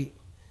setiap hari.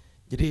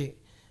 Jadi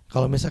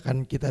kalau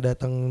misalkan kita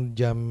datang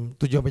jam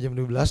 7 sampai jam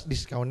 12,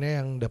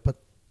 diskonnya yang dapat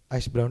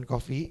ice brown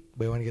coffee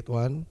buy one get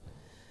one.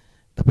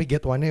 Tapi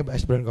get one-nya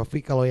ice brown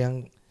coffee. Kalau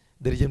yang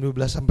dari jam 12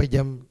 sampai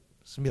jam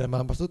 9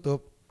 malam pas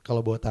tutup,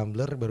 kalau bawa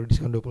tumbler baru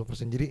diskon 20%.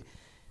 Jadi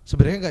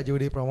sebenarnya nggak jauh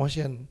dari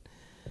promotion.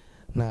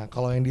 Nah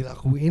kalau yang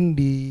dilakuin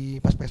di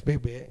pas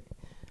PSBB,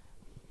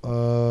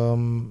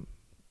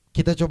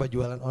 kita coba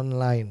jualan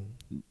online.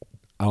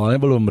 Awalnya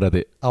belum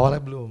berarti?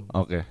 Awalnya belum.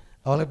 Oke.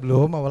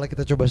 Awalnya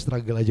kita coba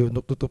struggle aja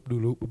untuk tutup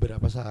dulu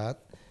beberapa saat.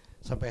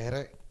 Sampai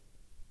akhirnya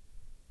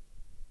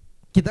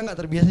kita nggak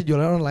terbiasa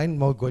jualan online,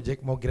 mau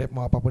Gojek, mau Grab,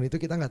 mau apapun itu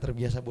kita nggak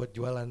terbiasa buat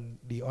jualan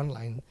di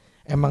online.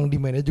 Emang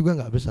demand-nya juga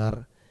nggak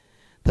besar.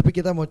 Tapi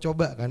kita mau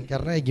coba kan,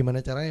 karena ya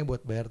gimana caranya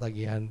buat bayar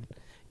tagihan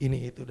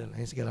ini itu dan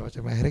lain segala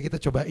macam. Akhirnya kita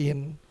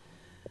cobain.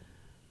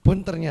 Pun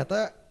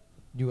ternyata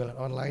jualan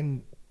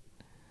online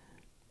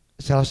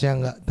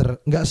salesnya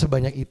nggak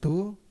sebanyak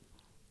itu.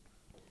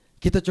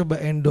 Kita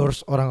coba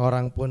endorse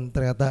orang-orang pun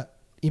ternyata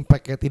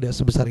impactnya tidak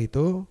sebesar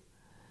itu.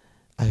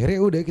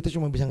 Akhirnya udah kita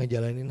cuma bisa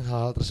ngejalanin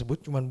hal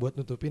tersebut cuman buat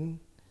nutupin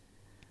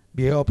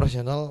biaya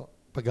operasional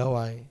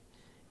pegawai.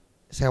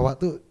 Sewa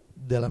tuh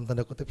dalam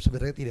tanda kutip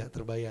sebenarnya tidak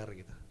terbayar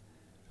gitu.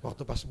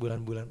 Waktu pas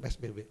bulan-bulan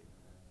PSBB.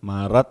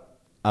 Maret,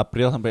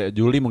 April sampai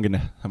Juli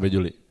mungkin ya, sampai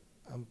Juni.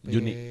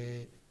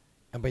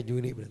 Sampai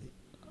Juni berarti.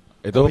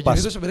 Itu sampai pas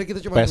Juni itu sebenarnya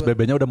kita cuma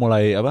PSBB-nya udah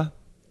mulai apa?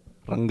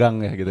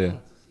 Renggang ya gitu ya.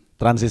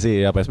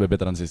 Transisi ya, PSBB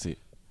transisi.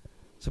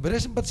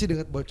 Sebenarnya sempat sih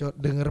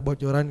dengar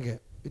bocoran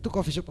kayak itu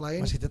coffee shop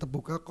lain masih tetap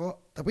buka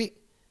kok, tapi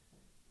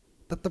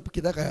tetap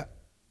kita kayak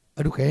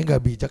aduh kayaknya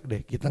nggak bijak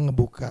deh kita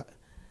ngebuka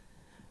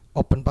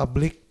open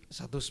public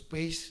satu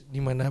space di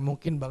mana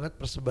mungkin banget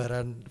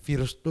persebaran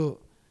virus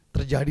tuh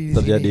terjadi di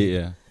sini.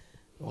 Ya.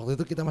 Waktu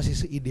itu kita masih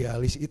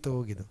seidealis itu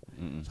gitu.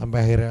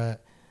 Sampai akhirnya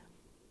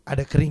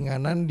ada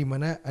keringanan di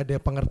mana ada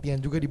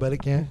pengertian juga di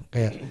baliknya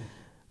kayak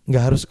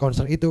nggak harus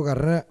concern itu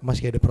karena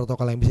masih ada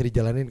protokol yang bisa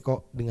dijalanin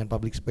kok dengan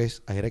public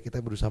space. Akhirnya kita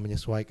berusaha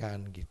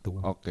menyesuaikan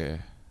gitu. Oke.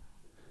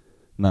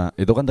 Nah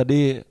itu kan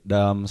tadi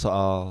dalam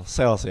soal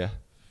sales ya.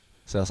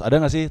 Sales ada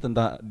nggak sih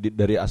tentang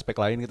dari aspek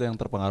lain gitu yang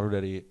terpengaruh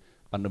dari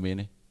pandemi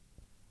ini?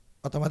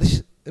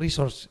 Otomatis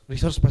resource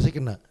pasti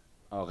kena.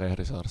 Oke,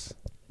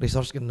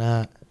 resource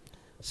kena,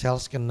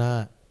 sales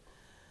kena,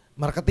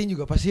 marketing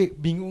juga pasti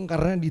bingung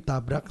karena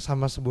ditabrak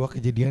sama sebuah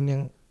kejadian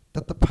yang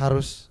tetap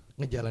harus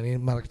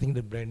ngejalanin marketing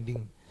dan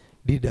branding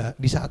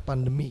di saat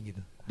pandemi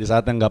gitu. Di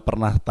saat yang nggak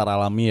pernah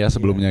teralami ya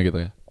sebelumnya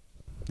gitu ya.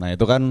 Nah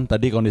itu kan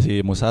tadi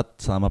kondisi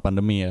Musat selama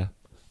pandemi ya.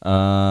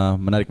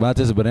 Menarik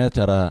banget sih sebenarnya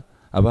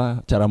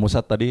cara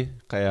Musat tadi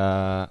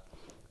kayak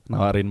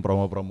nawarin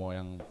promo-promo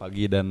yang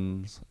pagi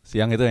dan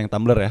siang itu yang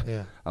tumbler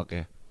ya. Yeah.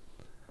 Oke.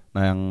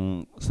 Nah yang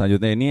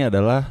selanjutnya ini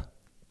adalah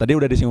tadi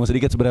udah disinggung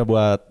sedikit sebenarnya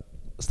buat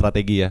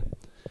strategi ya.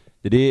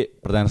 Jadi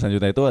pertanyaan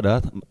selanjutnya itu adalah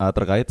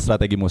terkait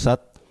strategi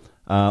Musat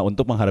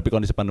untuk menghadapi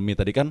kondisi pandemi.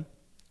 Tadi kan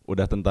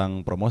udah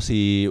tentang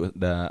promosi,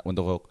 udah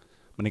untuk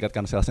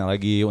meningkatkan salesnya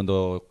lagi,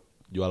 untuk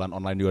jualan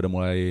online juga udah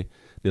mulai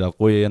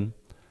dilakuin.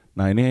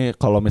 Nah ini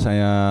kalau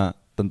misalnya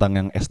tentang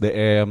yang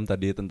SDM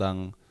tadi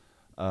tentang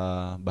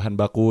bahan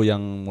baku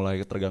yang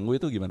mulai terganggu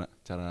itu gimana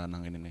cara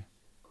nanganinnya?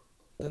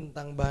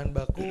 Tentang bahan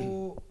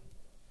baku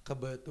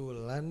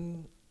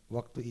kebetulan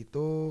waktu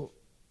itu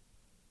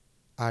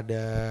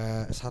ada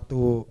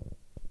satu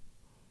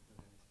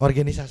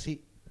organisasi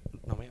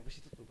namanya apa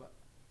sih itu lupa.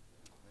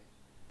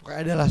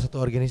 pokoknya adalah satu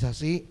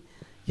organisasi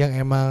yang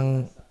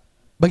emang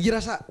bagi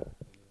rasa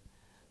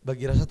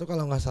tuh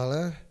kalau nggak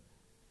salah,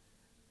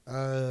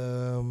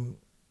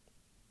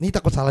 ini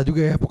takut salah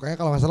juga ya, pokoknya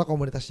kalau nggak salah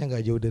komunitasnya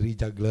nggak jauh dari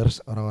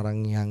Jugglers,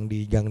 orang-orang yang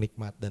di Gang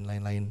Nikmat dan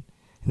lain-lain.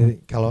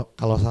 Ini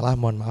kalau salah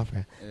mohon maaf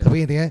ya.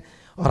 Tapi intinya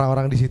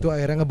orang-orang di situ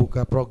akhirnya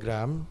ngebuka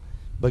program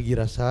bagi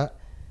rasa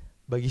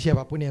bagi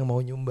siapapun yang mau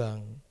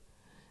nyumbang.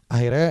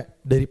 Akhirnya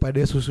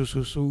daripada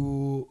susu-susu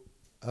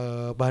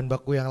bahan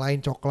baku yang lain,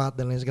 coklat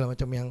dan lain segala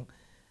macam yang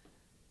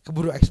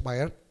keburu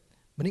expired,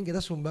 mending kita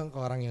sumbang ke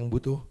orang yang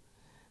butuh.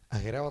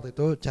 Akhirnya waktu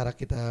itu cara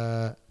kita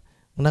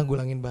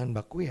menanggulangin bahan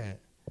baku ya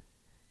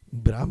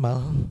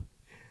beramal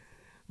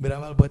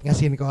buat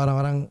ngasihin ke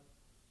orang-orang.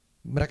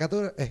 Mereka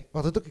tuh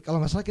waktu itu kalau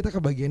nggak salah kita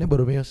kebagiannya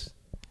Boromeus.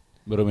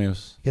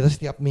 Kita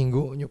setiap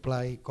minggu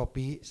nyuplai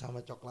kopi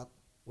sama coklat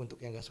untuk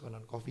yang nggak suka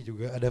non kopi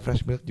juga, ada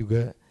fresh milk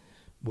juga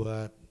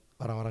buat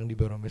orang-orang di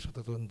Boromeus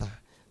waktu itu, entah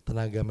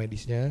tenaga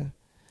medisnya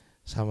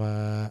sama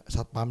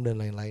satpam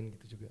dan lain-lain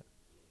gitu juga.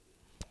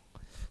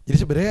 Jadi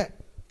sebenarnya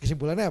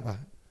kesimpulannya apa?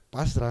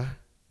 Pasrah.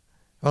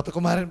 Waktu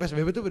kemarin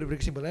PSBB tuh bener-bener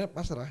kesimpulannya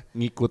pasrah.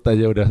 Ngikut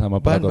aja udah sama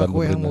peraturan pemerintah. Bahan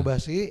baku yang mau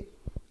basi,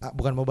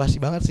 bukan mau basi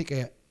banget sih,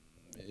 kayak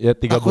ya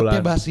 3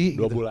 bulan, basi,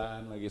 2 gitu.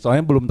 bulan lagi.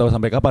 Soalnya belum tahu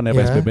sampai kapan ya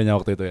PSBB-nya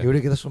waktu itu ya.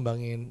 Yaudah kita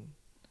sumbangin.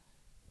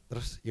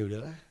 Terus ya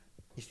udahlah,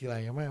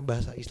 istilahnya mah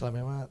bahasa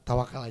Islamnya mah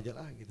tawakal aja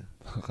lah gitu.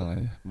 Tawakal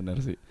aja, benar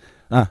sih.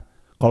 Nah,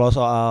 kalau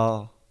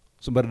soal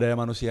sumber daya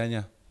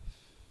manusianya,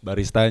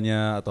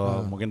 baristanya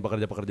atau mungkin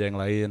pekerja-pekerja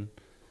yang lain,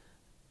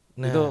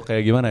 itu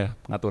kayak gimana ya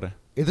ngaturnya?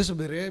 Itu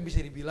sebenarnya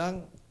bisa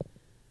dibilang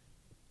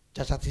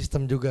cacat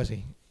sistem juga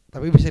sih,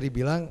 tapi bisa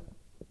dibilang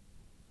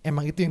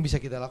emang itu yang bisa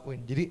kita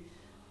lakuin.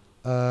 Jadi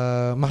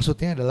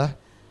maksudnya adalah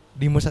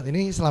di Musat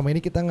ini selama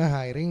ini kita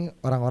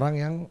nge-hiring orang-orang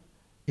yang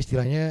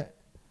istilahnya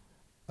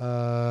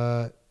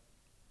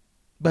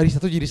barista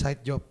tuh jadi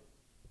side job.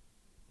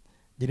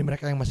 Jadi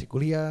mereka yang masih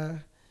kuliah,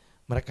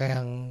 mereka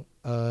yang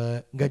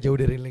nggak jauh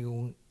dari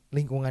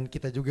lingkungan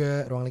kita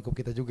juga, ruang lingkup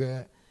kita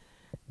juga.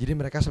 Jadi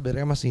mereka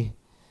sebenarnya masih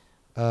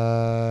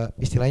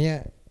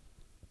istilahnya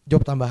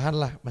job tambahan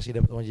lah, masih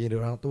dapat uang jadi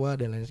orang tua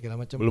dan lain segala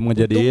macam. Belum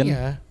ngejadiin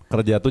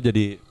kerja tuh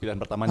jadi pilihan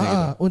pertamanya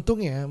gitu.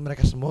 Untungnya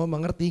mereka semua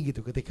mengerti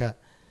gitu ketika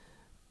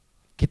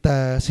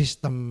kita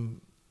sistem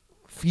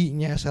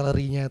fee-nya,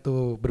 salary-nya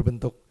tuh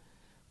berbentuk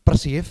per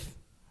shift.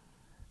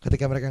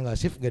 Ketika mereka nggak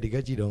shift nggak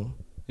digaji dong.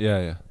 Iya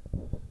ya.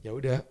 Ya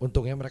udah,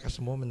 untungnya mereka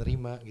semua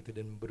menerima gitu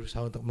dan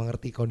berusaha untuk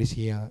mengerti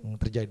kondisi yang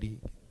terjadi.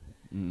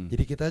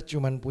 Jadi kita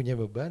cuman punya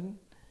beban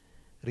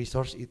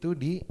resource itu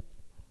di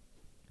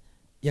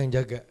yang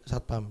jaga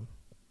satpam.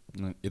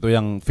 Nah, itu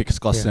yang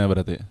fix cost-nya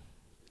berarti.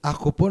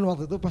 Aku pun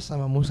waktu itu pas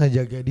sama Musa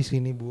jaga di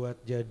sini buat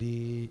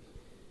jadi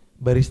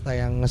barista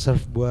yang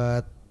nge-serve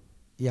buat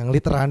yang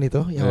literan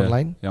itu, yang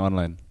online. Yang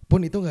online.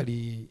 Pun itu nggak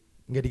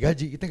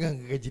digaji, kita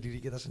nggak gaji diri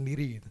kita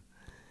sendiri gitu.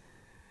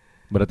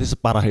 Berarti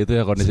separah itu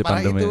ya kondisi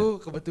pandemi. Separah itu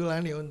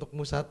kebetulan ya untuk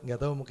Musat, nggak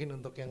tahu mungkin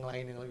untuk yang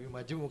lain yang lebih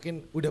maju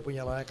mungkin udah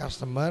punya banyak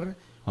customer,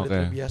 udah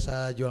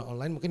terbiasa jual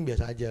online mungkin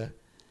biasa aja.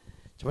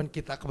 Cuman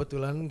kita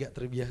kebetulan nggak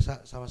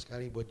terbiasa sama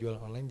sekali buat jual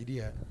online, jadi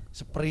ya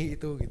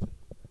seperti itu gitu.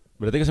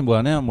 Berarti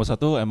kesimpulannya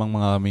Musat tuh emang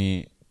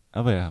mengalami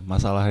apa ya,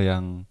 masalah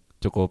yang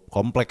cukup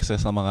kompleks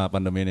ya selama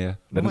pandemi ini ya.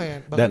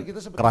 Dan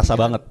kita kerasa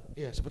banget.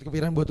 Iya, sempat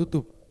kepikiran buat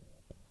tutup.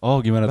 Oh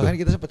gimana bahkan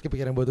kita sempat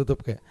kepikiran buat tutup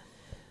kayak.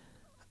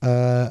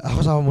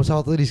 Aku sama Musa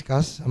waktu itu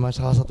discuss sama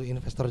salah satu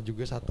investor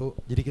juga satu.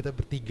 Jadi kita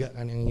bertiga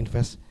kan yang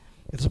invest.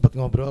 Itu sempat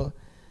ngobrol,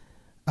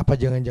 apa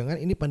jangan-jangan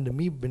ini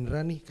pandemi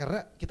beneran nih?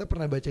 Karena kita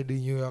pernah baca di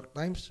New York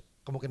Times,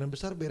 kemungkinan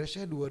besar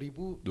beresnya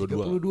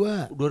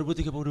 2032.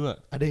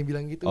 2032. Ada yang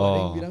bilang gitu, ada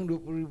yang bilang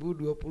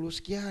 2020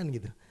 sekian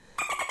gitu.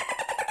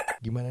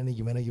 Gimana nih,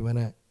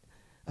 gimana?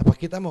 Apa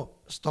kita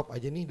mau stop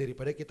aja nih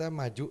daripada kita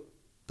maju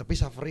tapi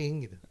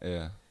suffering gitu?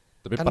 Iya.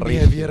 Tapi kan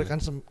behavior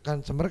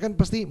consumer kan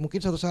pasti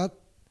mungkin suatu saat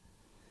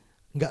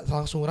nggak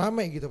langsung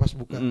rame gitu pas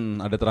buka.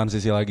 Ada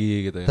transisi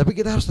lagi gitu ya. Tapi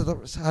kita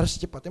harus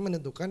cepatnya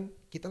menentukan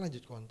kita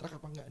lanjut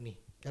kontrak apa enggak nih.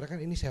 Karena kan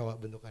ini sewa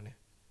bentukannya.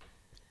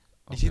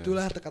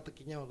 Disitulah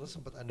teka-tekinya waktu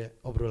sempat ada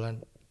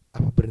obrolan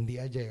apa berhenti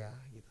aja ya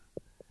gitu.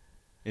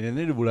 Ini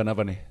di bulan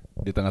apa nih?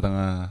 Di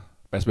tengah-tengah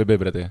PSBB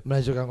berarti ya?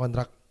 Melanjutkan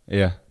kontrak.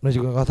 Iya.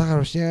 Melanjutkan kontrak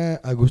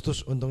harusnya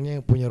Agustus, untungnya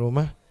yang punya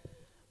rumah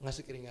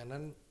ngasih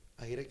keringanan.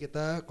 Akhirnya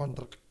kita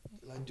kontrak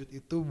lanjut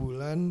itu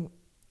bulan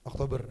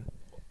Oktober.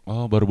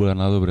 Oh baru bulan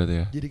lalu berarti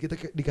ya? Jadi kita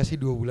dikasih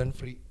 2 bulan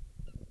free.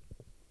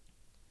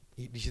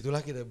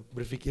 Disitulah kita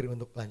berpikir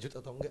untuk lanjut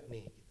atau enggak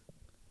nih.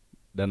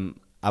 Dan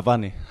apa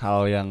nih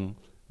hal yang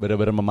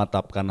benar-benar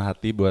mematapkan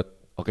hati buat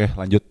oke,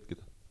 lanjut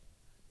gitu?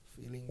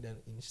 Feeling dan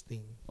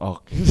insting.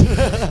 Oke.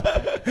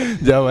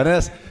 Jawabannya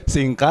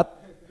singkat,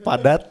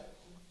 padat,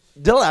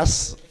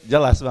 jelas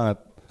banget.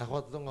 Aku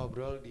waktu itu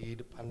ngobrol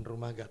di depan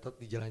rumah Gatot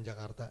di Jalan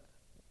Jakarta.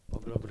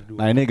 Ngobrol berdua.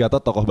 Nah ini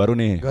Gatot tokoh baru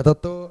nih. Gatot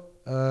tuh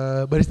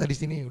barista di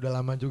sini udah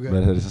lama juga.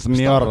 Barista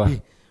senior lah.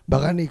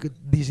 Bahkan ikut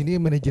di sini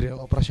manajerial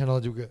operasional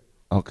juga.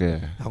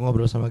 Oke. Aku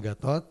ngobrol sama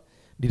Gatot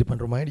di depan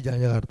rumahnya di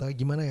Jalan Jakarta.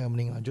 Gimana ya,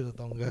 mending lanjut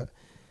atau enggak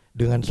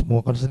dengan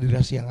semua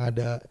konsiderasi yang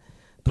ada.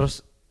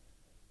 Terus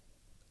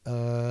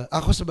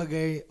aku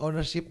sebagai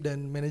ownership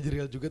dan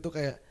manajerial juga tuh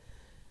kayak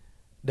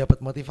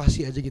dapat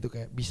motivasi aja gitu,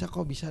 kayak bisa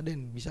kok, bisa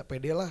Den, bisa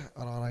pede lah,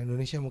 orang-orang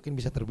Indonesia mungkin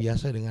bisa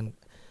terbiasa dengan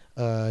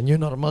new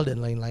normal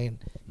dan lain-lain,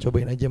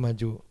 cobain aja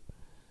maju.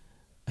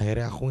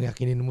 Akhirnya aku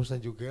ngeyakinin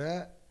Musa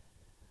juga,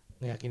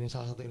 ngeyakinin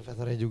salah satu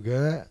investornya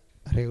juga,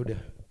 akhirnya udah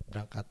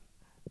berangkat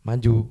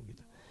maju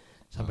gitu.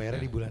 Sampai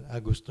akhirnya di bulan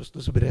Agustus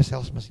tuh sebenarnya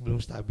sales masih belum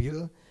stabil,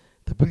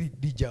 tapi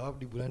dijawab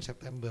di bulan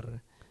September.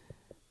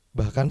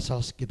 Bahkan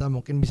sales kita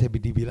mungkin bisa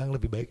dibilang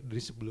lebih baik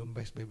dari sebelum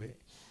PSBB.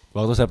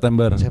 Waktu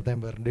September.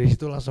 Dari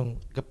situ langsung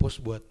ke push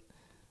buat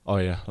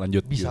Oh ya,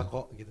 lanjut. bisa gitu.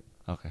 kok gitu.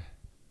 Oke.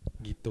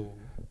 Gitu.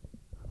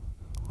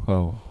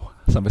 Wow,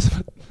 sampai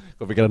sempat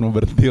kepikiran mau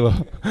berhenti loh.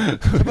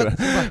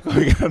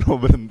 Kepikiran mau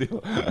berhenti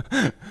loh.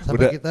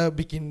 Sampai kita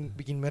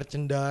bikin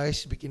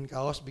merchandise, bikin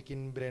kaos,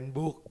 bikin brand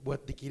book buat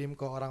dikirim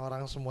ke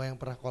orang-orang semua yang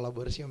pernah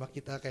kolaborasi sama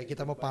kita, kayak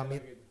kita mau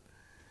pamit.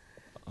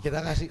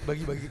 Kita kasih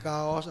bagi-bagi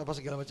kaos apa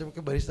segala macam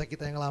ke barista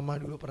kita yang lama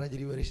dulu pernah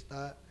jadi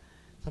barista.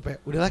 Sampai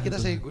udahlah kita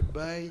say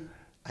goodbye.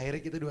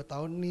 Akhirnya kita 2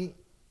 tahun nih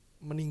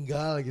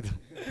meninggal gitu.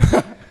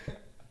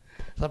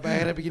 Sampai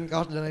akhirnya bikin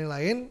kaos dan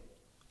lain-lain.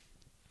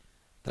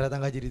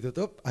 Ternyata nggak jadi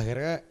tutup.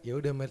 Akhirnya ya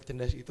udah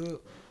merchandise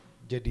itu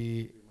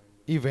jadi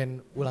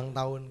event ulang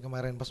tahun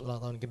kemarin, pas ulang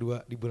tahun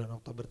kedua di bulan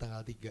Oktober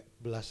tanggal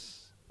 13.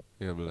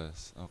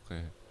 Oke.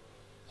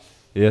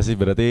 Iya sih,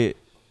 berarti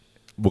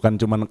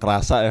bukan cuman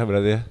kerasa ya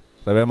berarti ya.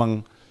 Tapi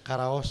emang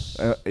Karaos.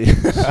 Iya.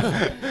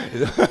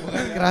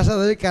 Bukan kerasa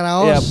tapi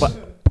karaos. Iya, Pak.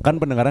 Kan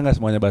pendengarnya nggak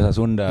semuanya bahasa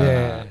Sunda.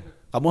 Yeah.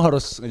 Kamu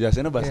harus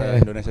ngejelasinnya bahasa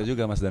Indonesia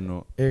juga, Mas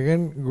Danu. Ya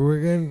kan, gue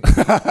kan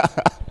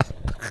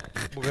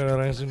bukan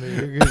orang Sunda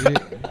juga sih.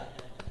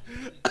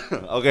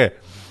 Oke.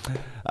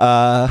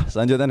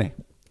 Selanjutnya nih.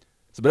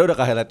 Sebenarnya udah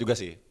ke-highlight juga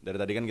sih. Dari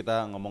tadi kan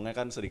kita ngomongnya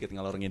kan sedikit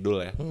ngalor ngidul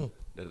ya.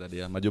 Dari tadi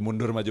ya, maju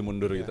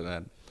mundur gitu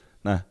kan.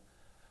 Nah,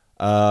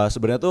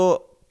 sebenarnya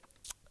tuh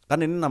kan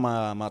ini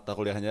nama mata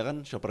kuliahnya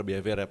kan shopper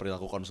behavior ya,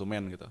 perilaku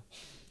konsumen gitu.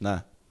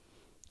 Nah,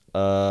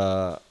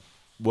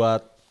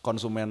 buat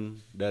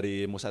konsumen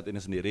dari Musat ini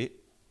sendiri,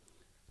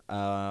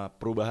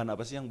 perubahan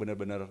apa sih yang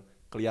benar-benar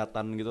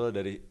kelihatan gitu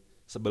dari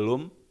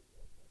sebelum,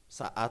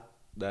 saat,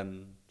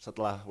 dan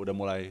setelah udah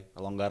mulai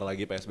longgar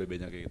lagi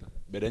PSBB-nya kayak gitu?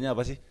 Bedanya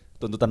apa sih?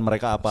 Tuntutan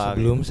mereka apa?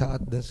 Sebelum, gitu?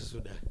 saat, dan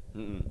sesudah.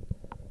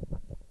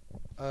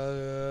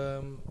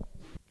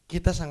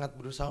 Kita sangat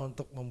berusaha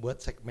untuk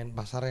membuat segmen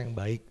pasar yang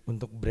baik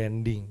untuk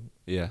branding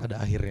pada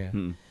akhirnya.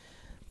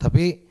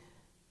 Tapi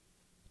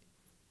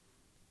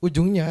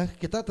ujungnya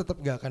kita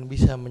tetap gak akan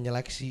bisa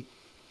menyeleksi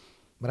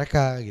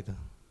mereka gitu.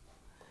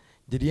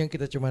 Jadi yang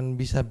kita cuman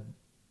bisa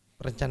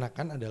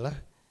rencanakan adalah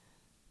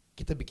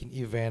kita bikin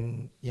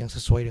event yang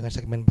sesuai dengan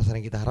segmen pasar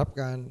yang kita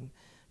harapkan.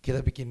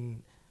 Kita bikin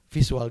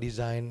visual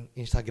design,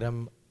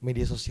 Instagram,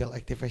 media sosial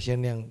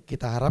activation yang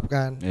kita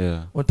harapkan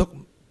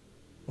untuk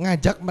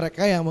ngajak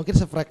mereka yang mungkin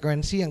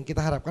sefrekuensi yang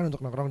kita harapkan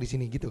untuk nongkrong di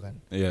sini gitu kan.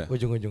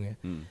 Ujung-ujungnya.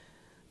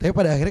 Tapi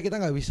pada akhirnya kita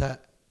nggak bisa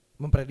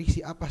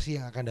memprediksi apa sih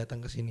yang akan datang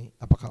ke sini.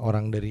 Apakah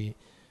orang dari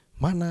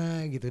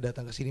mana gitu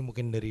datang ke sini,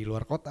 mungkin dari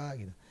luar kota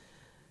gitu.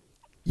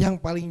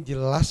 Yang paling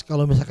jelas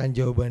kalau misalkan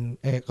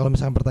kalau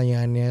misalkan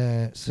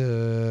pertanyaannya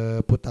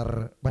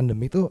seputar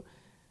pandemi itu,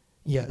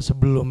 ya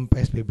sebelum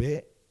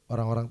PSBB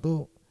orang-orang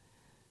tuh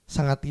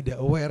sangat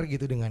tidak aware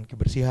gitu dengan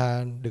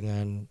kebersihan,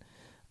 dengan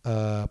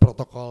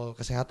protokol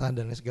kesehatan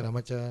dan segala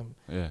macam.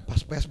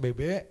 Pas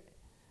PSBB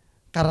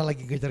karena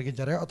lagi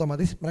gencar-gencarnya,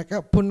 otomatis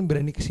mereka pun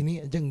berani kesini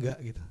aja enggak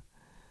gitu.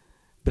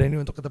 Berani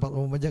untuk ke tempat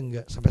umum aja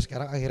enggak. Sampai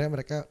sekarang akhirnya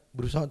mereka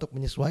berusaha untuk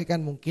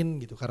menyesuaikan mungkin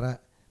gitu, karena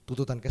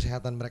tuntutan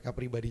kesehatan mereka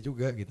pribadi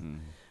juga gitu.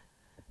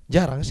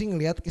 Jarang sih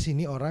ngelihat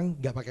kesini orang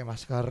nggak pakai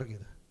masker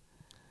gitu.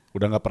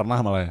 Udah nggak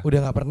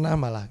pernah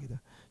malah gitu.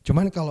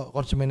 Cuman kalau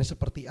konsumennya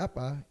seperti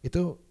apa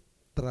itu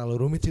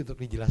terlalu rumit sih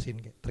untuk dijelasin.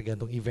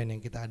 Tergantung event yang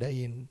kita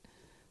adain,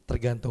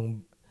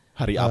 tergantung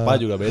hari apa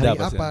juga beda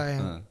hari apa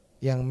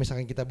yang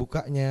misalkan kita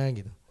bukanya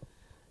gitu.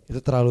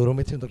 Itu terlalu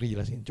rumit sih untuk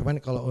dijelasin. Cuman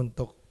kalau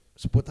untuk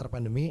seputar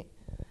pandemi,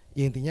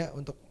 ya intinya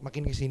untuk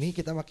makin kesini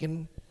kita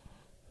makin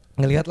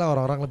ngelihat lah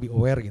orang-orang lebih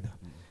aware gitu.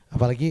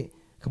 Apalagi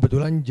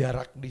kebetulan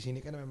jarak di sini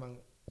kan memang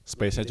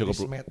space-nya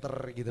cukup meter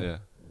gitu.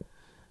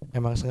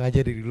 Emang sengaja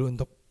dari dulu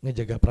untuk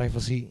ngejaga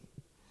privacy.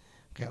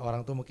 Kayak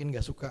orang tuh mungkin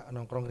nggak suka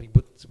nongkrong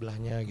ribut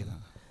sebelahnya gitu.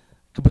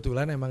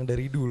 Kebetulan emang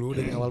dari dulu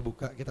dari awal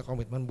buka kita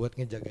komitmen buat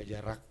ngejaga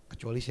jarak,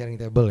 kecuali sharing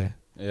table ya.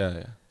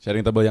 Iya.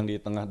 Sharing table yang di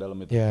tengah dalam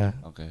itu. Iya.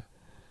 Oke.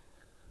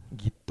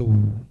 Gitu.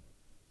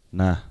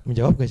 Nah,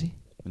 menjawab gak sih?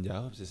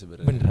 Menjawab sih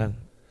sebenarnya. Beneran?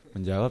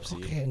 Menjawab sih.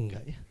 Oke,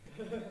 enggak ya.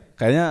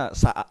 Kayaknya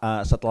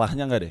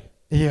setelahnya enggak deh.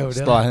 Iya udah.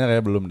 Setelahnya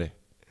kayak belum deh.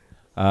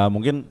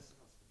 Mungkin.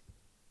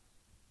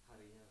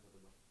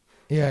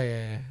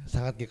 Iya,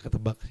 sangat gak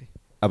ketebak sih.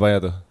 Apa ya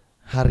tuh?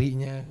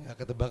 Harinya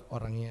gak ketebak,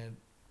 orangnya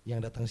yang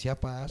datang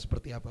siapa,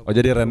 seperti apa. Oh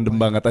jadi random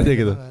banget aja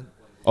gitu.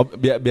 Oh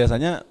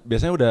biasanya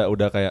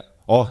udah kayak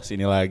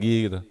sini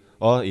lagi gitu.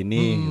 Oh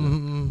ini. Gitu.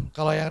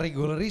 Kalau yang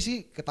regularly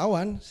sih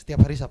ketahuan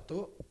setiap hari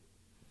Sabtu.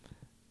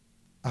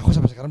 Aku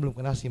sampai sekarang belum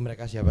kenal sih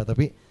mereka siapa,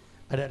 tapi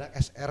ada anak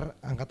SR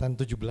angkatan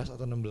 17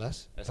 atau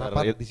 16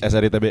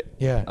 SRITB.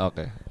 Ya.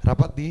 Oke.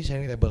 Rapat di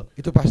Shining Table.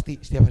 Itu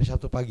pasti setiap hari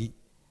Sabtu pagi.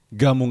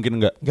 Gak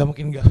mungkin enggak.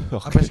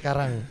 Sampai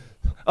sekarang.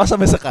 Oh,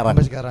 sampai sekarang.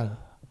 Sampai sekarang.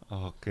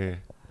 Oke.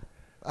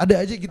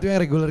 Ada aja gitu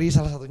yang regularly,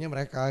 salah satunya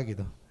mereka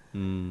gitu.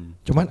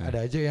 Cuman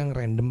ada aja yang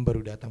random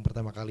baru datang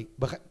pertama kali.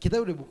 Bahkan kita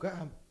udah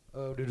buka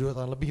udah 2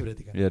 tahun lebih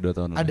berarti kan. Iya, 2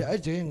 tahun. Ada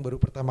aja yang baru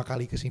pertama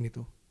kali kesini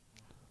tuh.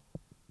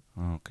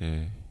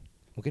 Oke.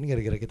 Mungkin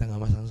gara-gara kita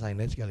nggak masang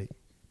signage kali.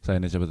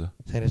 Signage apa tuh?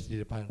 Signage di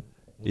depan.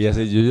 Iya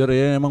sih, jujur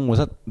ya emang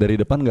Musat dari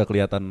depan nggak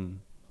kelihatan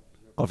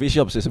coffee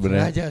shop sih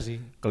sebenarnya. Sengaja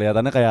sih.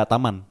 Kelihatannya kayak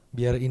taman.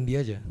 Biar indie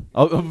aja.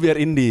 Oh, biar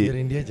indie. Biar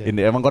indie aja.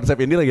 Indie. Emang konsep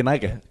indie lagi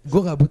naik ya?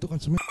 Gue nggak butuh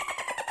konsumen.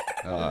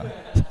 Oh.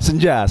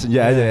 Senja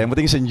aja. Yang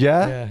penting senja,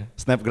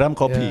 snapgram,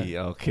 kopi.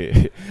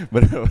 Oke.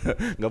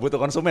 Bener-bener nggak butuh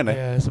konsumen ya?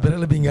 Ya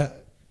sebenarnya lebih nggak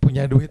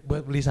punya duit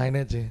buat beli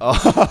signage sih. Oh.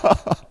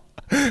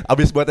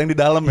 Abis buat yang di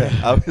dalam ya?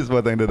 Abis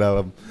buat yang di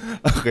dalam.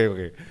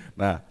 Oke.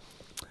 Nah,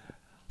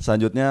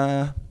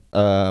 selanjutnya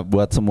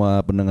buat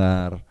semua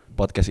pendengar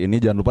podcast ini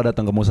jangan lupa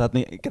datang ke Musat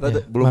nih.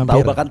 Kita belum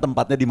tahu bahkan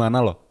tempatnya di mana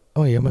loh.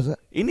 Oh iya masa?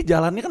 Ini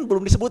jalannya kan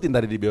belum disebutin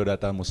tadi di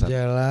biodata Musat.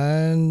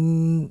 Jalan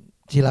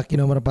Cilaki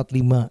nomor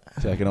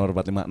 45. Cilaki nomor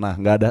 45. Nah,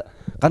 nggak ada.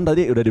 Kan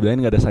tadi udah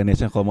dibilangin nggak ada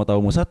signage-nya. Kalau mau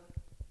tahu Musat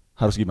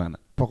harus gimana?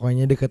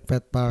 Pokoknya deket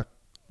Pet Park.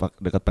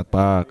 Dekat Pet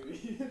Park.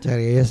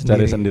 Cari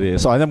sendiri.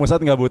 Soalnya Musat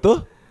nggak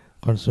butuh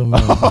konsumen.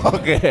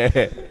 Oke.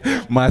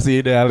 Masih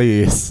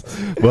idealis.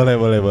 Boleh.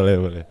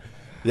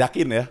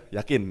 Yakin ya?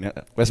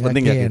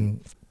 Penting yakin.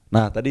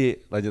 Nah, tadi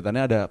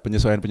lanjutannya ada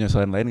penyesuaian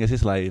lain nggak sih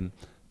selain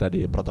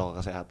tadi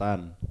protokol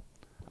kesehatan?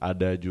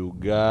 Ada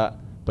juga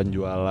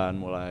penjualan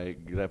mulai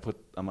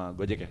GrabFood sama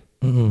Gojek ya?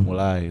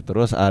 Mulai.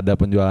 Terus ada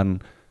penjualan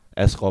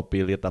es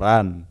kopi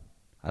literan.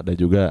 Ada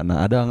juga.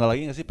 Nah, ada nggak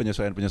lagi nggak sih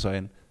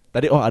penyesuaian?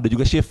 Tadi ada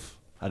juga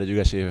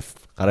shift.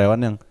 Karyawan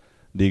yang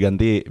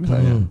diganti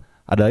misalnya.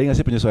 Ada lagi nggak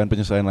sih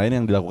penyesuaian lain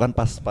yang dilakukan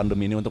pas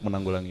pandemi ini untuk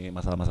menanggulangi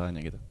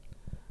masalah-masalahnya gitu?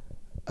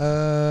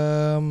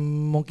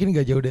 Mungkin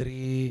gak jauh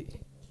dari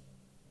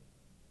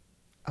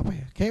apa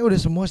ya? Kayaknya udah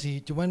semua sih.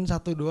 Cuman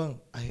satu doang.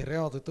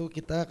 Akhirnya waktu itu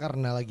kita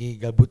karena lagi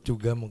gabut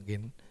juga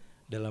mungkin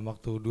dalam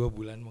waktu 2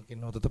 bulan mungkin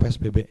waktu itu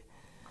PSBB.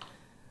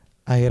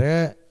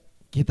 Akhirnya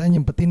kita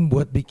nyempetin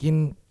buat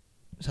bikin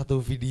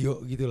satu video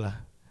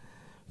gitulah.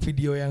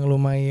 Video yang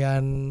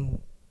lumayan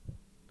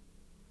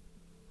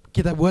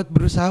kita buat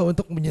berusaha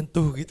untuk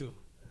menyentuh gitu.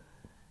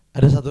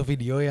 Ada satu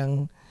video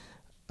yang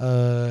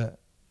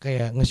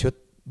kayak nge-shoot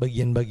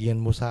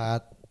bagian-bagian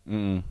Musat,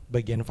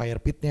 bagian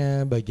fire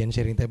pitnya, bagian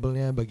sharing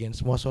table-nya, bagian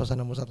semua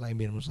suasana Musat lah,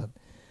 ambience Musat.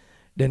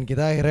 Dan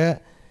kita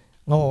akhirnya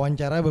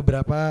ngewawancara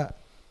beberapa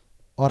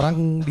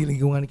orang di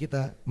lingkungan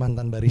kita,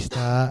 mantan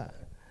barista,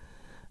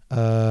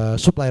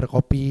 supplier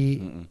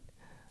kopi,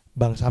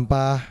 bank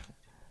sampah.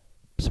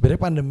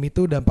 Sebenarnya pandemi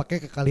itu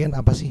dampaknya ke kalian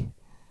apa sih?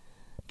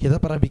 Kita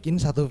pernah bikin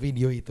satu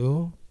video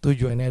itu,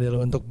 tujuannya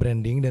adalah untuk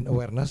branding dan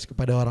awareness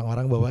kepada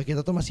orang-orang bahwa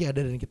kita tuh masih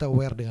ada dan kita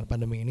aware dengan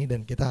pandemi ini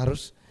dan kita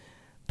harus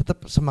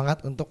tetap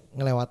semangat untuk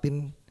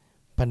ngelewatin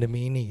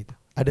pandemi ini gitu.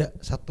 Ada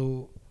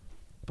satu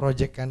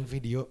project kan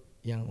video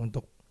yang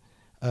untuk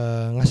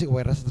ngasih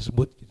awareness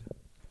tersebut gitu.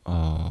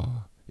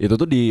 Oh, itu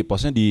tuh di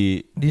postnya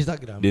di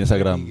Instagram. Di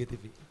Instagram. Di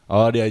IGTV.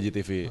 Oh, di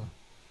IGTV.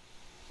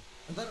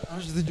 Ntar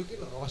harus ditunjukin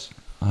loh, Awas.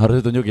 Harus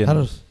ditunjukin.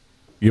 Harus.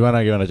 Gimana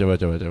coba.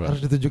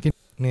 Harus ditunjukin.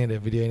 Nih ada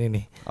video ini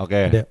nih. Oke.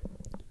 Ada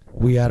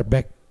We Are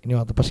Back. Ini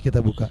waktu pas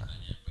kita buka.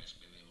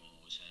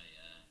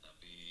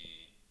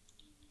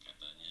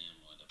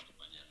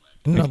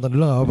 Ini nonton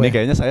dulu gak apa-apa. Ini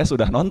kayaknya saya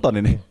sudah nonton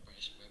ini.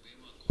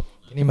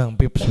 Ini Mang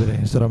Pip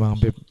sebenarnya, surah Mang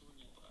Pip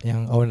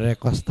yang owner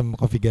Custom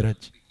Coffee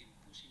Garage.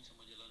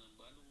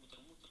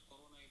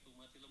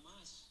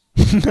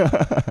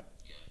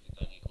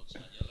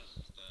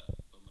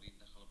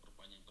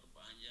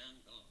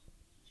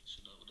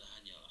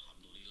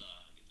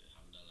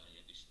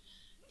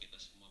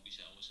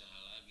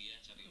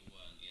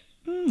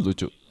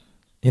 Lucu.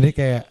 Ini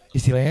kayak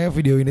istilahnya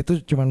video ini tuh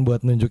cuman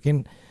buat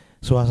nunjukin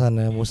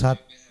suasana Musat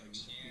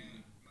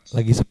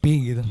lagi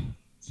sepi gitu.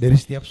 Dari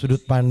setiap sudut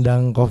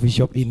pandang coffee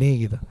shop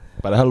ini gitu.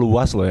 Padahal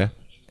luas loh ya.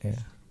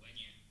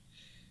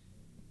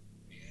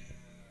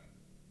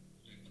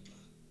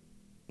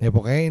 Ya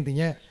pokoknya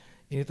intinya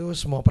ini tuh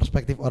semua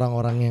perspektif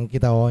orang-orang yang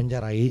kita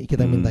wawancarai,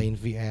 kita mintain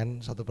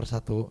VN satu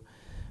persatu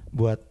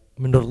buat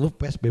menurut lu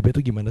PSBB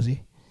itu gimana sih?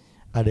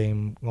 Ada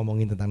yang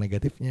ngomongin tentang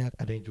negatifnya,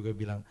 ada yang juga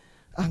bilang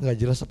nggak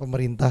jelas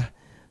pemerintah.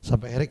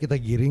 Sampai akhirnya kita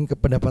giring ke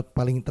pendapat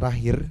paling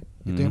terakhir,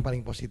 itu yang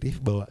paling positif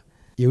bahwa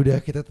ya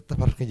udah kita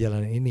tetap harus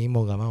ngejalanin ini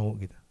mau nggak mau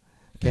gitu.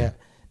 Kayak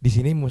di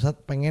sini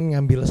Musat pengen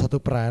ngambil satu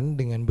peran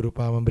dengan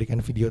berupa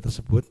memberikan video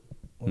tersebut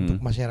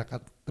untuk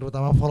masyarakat,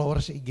 terutama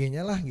followers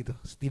IG-nya lah gitu,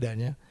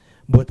 setidaknya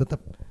buat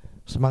tetap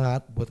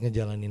semangat buat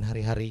ngejalanin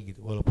hari-hari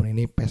gitu, walaupun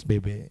ini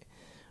PSBB,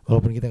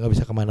 walaupun kita nggak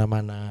bisa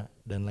kemana-mana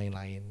dan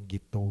lain-lain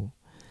gitu.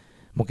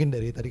 Mungkin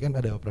dari tadi kan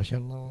ada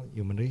operational,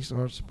 human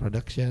resource,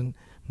 production,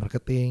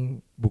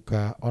 marketing,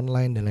 buka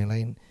online dan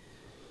lain-lain.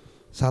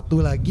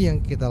 Satu lagi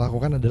yang kita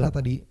lakukan adalah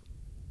tadi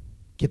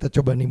kita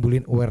coba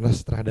nimbulin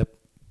awareness terhadap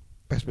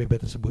PSBB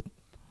tersebut.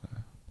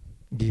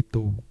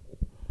 gitu.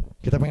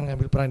 Kita pengen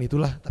ngambil peran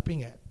itulah,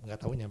 tapi nggak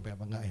tahu nyampe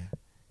apa enggak ya.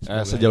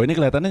 Sejauh ini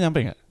kelihatannya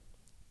nyampe nggak?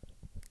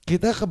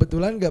 Kita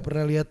kebetulan nggak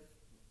pernah lihat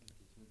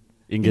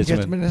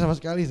engagementnya sama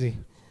sekali sih.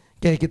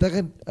 Kayak kita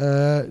kan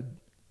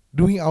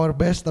doing our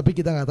best, tapi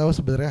kita nggak tahu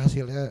sebenarnya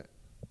hasilnya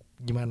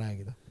gimana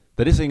gitu.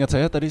 Tadi seingat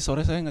saya, tadi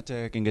sore saya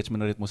ngecek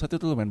engagement dari Musat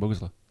itu lumayan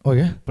bagus loh. Oh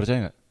ya?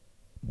 Percaya nggak?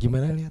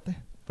 Gimana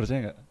lihatnya? Percaya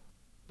nggak?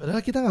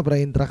 Padahal kita nggak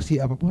pernah interaksi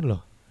apapun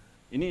loh.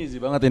 Ini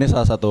easy banget, ini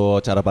salah satu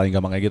cara paling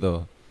gampang kayak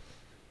gitu.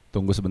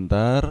 Tunggu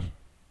sebentar.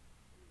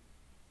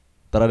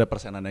 Ntar ada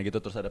persenannya gitu,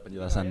 terus ada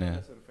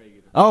penjelasannya.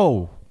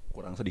 Oh,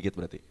 kurang sedikit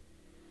berarti.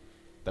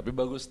 Tapi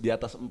bagus, di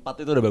atas 4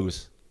 itu udah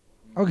bagus.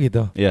 Oh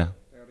gitu? Iya.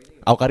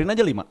 Aukarin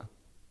aja 5.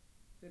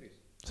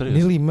 Serius?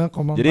 Ini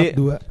 5,42. Jadi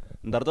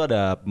ntar tuh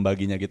ada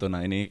pembaginya gitu.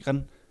 Nah ini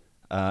kan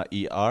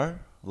ER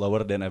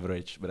lower than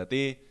average.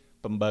 Berarti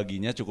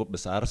pembaginya cukup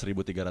besar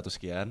 1.300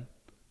 sekian.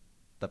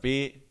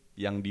 Tapi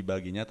yang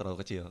dibaginya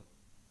terlalu kecil.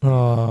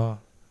 Oh.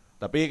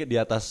 Tapi di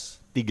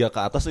atas 3 ke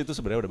atas itu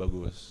sebenarnya udah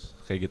bagus.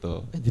 Kayak gitu.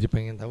 Jadi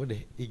pengen tahu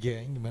deh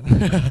IG-nya gimana.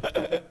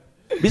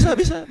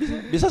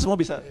 Bisa semua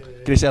bisa.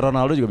 Cristiano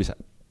Ronaldo juga bisa.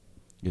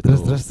 Gitu.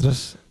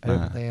 Terus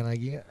ada pertanyaan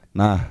lagi nggak?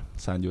 Nah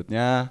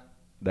selanjutnya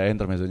Daen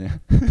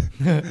intermezzonya.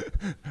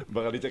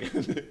 Bakal dicek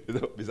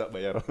itu bisa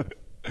bayar.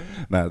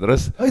 Nah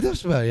terus. Oh itu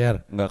harus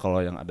bayar? Enggak,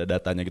 kalau yang ada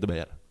datanya gitu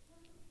bayar.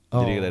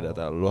 Oh. Jadi ada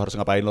data, lu harus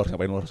ngapain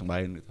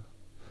gitu.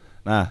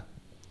 Nah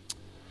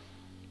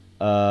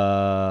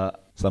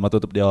selama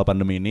tutup di awal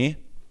pandemi ini,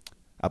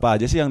 apa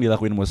aja sih yang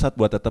dilakuin Musat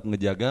buat tetap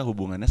ngejaga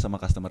hubungannya sama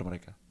customer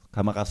mereka?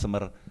 Sama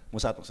customer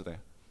Musat maksudnya.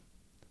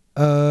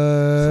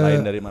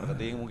 Selain dari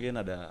marketing mungkin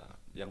ada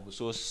yang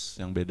khusus,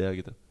 yang beda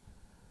gitu.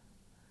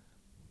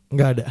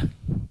 Nggak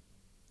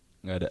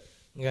ada.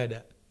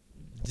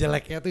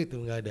 Jeleknya tuh itu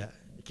nggak ada.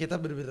 Kita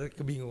benar-benar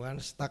kebingungan,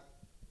 stuck.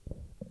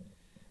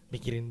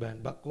 Mikirin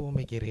bahan baku,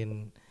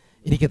 mikirin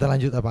ini kita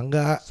lanjut apa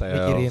enggak, Sales.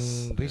 mikirin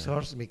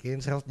resource,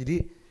 mikirin sales.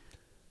 Jadi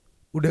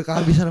udah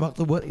kehabisan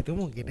waktu buat itu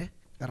mungkin ya,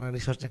 karena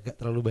resource-nya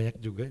nggak terlalu banyak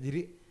juga.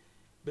 Jadi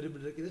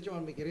benar-benar kita cuma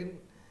mikirin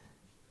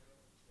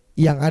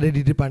yang ada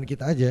di depan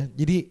kita aja.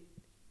 Jadi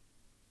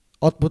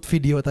output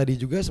video tadi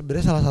juga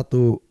sebenarnya salah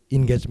satu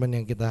engagement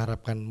yang kita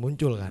harapkan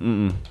muncul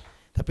kan.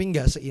 Tapi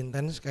nggak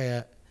seintens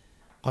kayak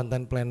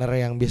content planner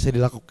yang biasa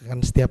dilakukan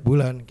setiap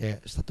bulan.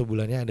 Kayak 1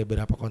 bulannya ada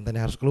berapa konten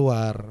yang harus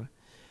keluar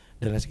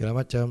dan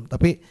segala macam.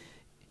 Tapi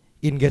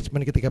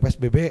engagement ketika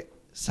PSBB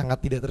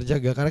sangat tidak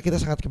terjaga karena kita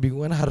sangat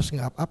kebingungan harus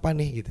nge-up apa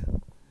nih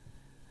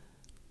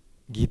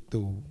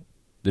gitu.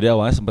 Jadi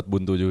awalnya sempat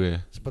buntu juga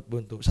ya? Sempat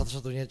buntu.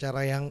 Satu-satunya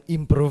cara yang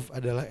improve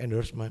adalah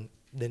endorsement.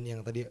 Dan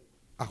yang tadi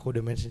aku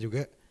udah mention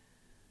juga,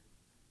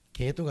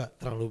 kayaknya itu gak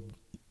terlalu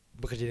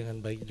bekerja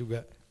dengan baik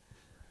juga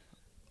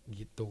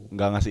gitu.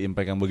 Nggak ngasih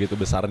impact yang begitu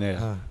besarnya ya?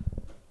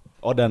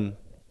 Oh dan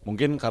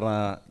mungkin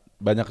karena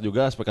banyak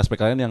juga aspek-aspek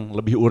lain yang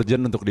lebih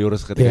urgent untuk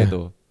diurus ketika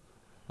itu.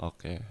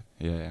 Oke,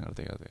 iya yang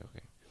ngerti.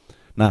 Oke.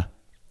 Nah,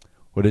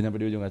 udah nyampe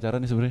di ujung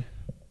acara nih sebenarnya.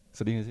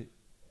 Sedih gak sih?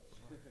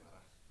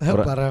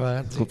 Parah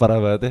banget sih.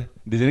 Parah banget ya.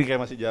 Di sini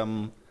kayak masih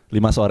jam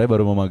 5 sore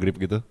baru mau maghrib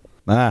gitu.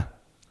 Nah,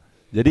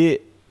 jadi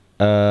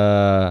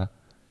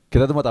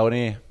kita tuh mau tahu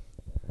nih,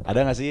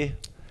 ada nggak sih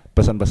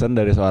pesan-pesan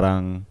dari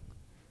seorang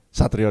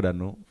Satrio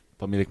Danu,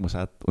 pemilik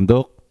Musat,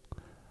 untuk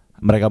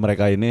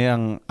mereka-mereka ini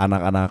yang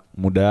anak-anak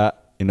muda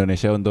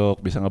Indonesia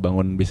untuk bisa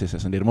ngebangun bisnisnya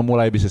sendiri,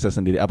 memulai bisnisnya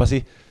sendiri. Apa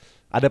sih?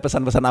 Ada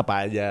pesan-pesan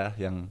apa aja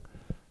yang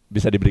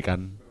bisa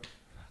diberikan?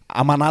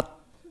 Amanah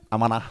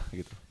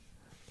gitu.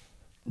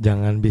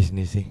 Jangan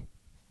bisnis sih.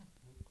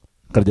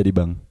 Kerja di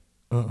bank.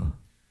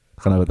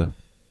 Kenapa tuh?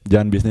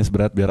 Jangan bisnis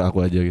berat biar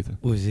aku aja gitu.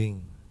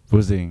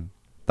 Pusing.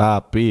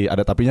 Tapi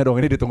ada tapinya dong,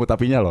 ini ditunggu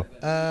tapinya loh.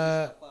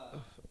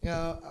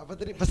 Apa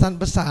tadi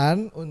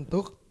pesan-pesan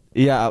untuk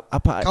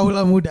apa?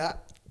 Kaula muda.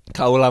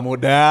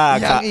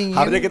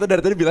 Harusnya kita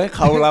dari tadi bilangnya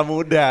kaula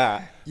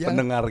muda.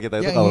 Pendengar kita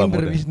itu kaula muda. Yang ingin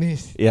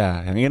berbisnis.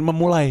 Ya, yang ingin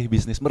memulai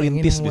bisnis,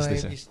 merintis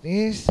bisnisnya.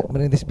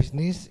 Merintis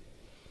bisnis.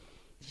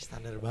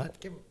 Standar banget,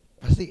 kayak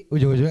pasti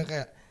ujung-ujungnya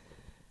kayak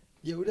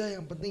ya udah,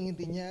 yang penting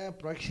intinya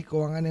proyeksi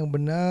keuangan yang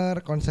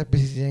benar, konsep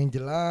bisnisnya yang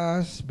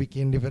jelas,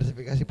 bikin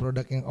diversifikasi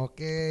produk yang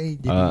oke.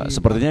 Jadi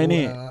sepertinya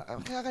ini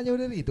akan jauh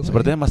dari itu.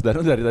 Sepertinya Mas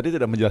Danu dari tadi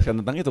tidak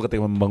menjelaskan tentang itu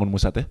ketika membangun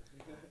Musat ya.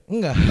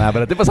 Enggak. Nah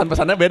berarti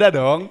pesan-pesannya beda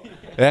dong.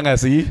 Ya nggak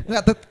sih?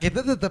 Enggak, kita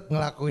tetap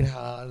ngelakuin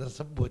hal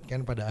tersebut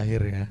kan pada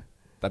akhirnya.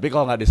 Tapi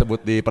kalau nggak disebut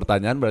di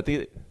pertanyaan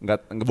berarti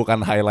bukan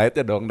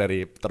highlightnya dong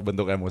dari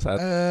terbentuknya Musat.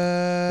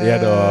 Iya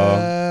dong.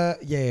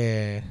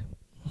 Yeah.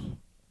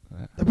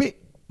 Tapi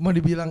mau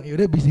dibilang ya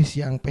udah bisnis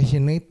yang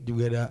passionate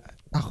juga ada.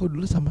 Aku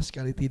dulu sama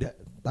sekali tidak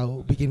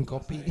tahu bikin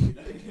kopi.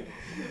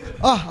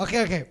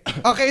 Oke,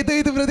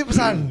 itu berarti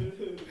pesan.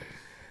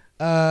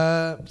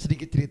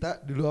 Sedikit cerita,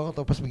 dulu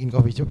aku pas bikin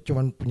coffee shop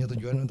cuman punya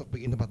tujuan untuk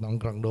bikin tempat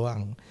nongkrong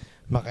doang.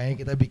 Makanya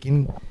kita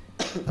bikin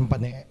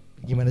tempatnya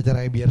gimana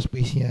caranya biar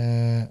space-nya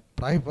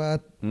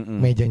private,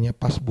 mejanya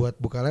pas buat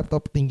buka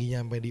laptop,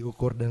 tingginya sampai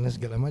diukur dan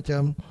segala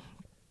macam.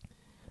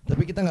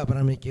 Tapi kita nggak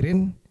pernah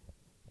mikirin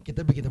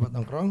kita bikin tempat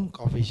nongkrong,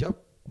 coffee shop,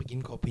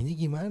 bikin kopinya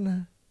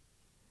gimana.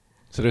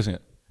 Serius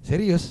nggak?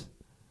 Serius.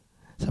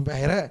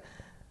 Sampai akhirnya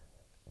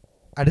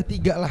ada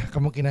 3 lah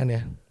kemungkinan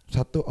ya.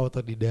 1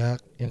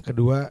 autodidak, yang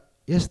kedua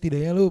ya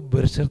setidaknya lu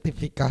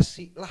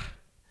bersertifikasi lah.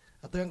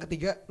 Atau yang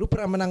ketiga lu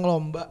pernah menang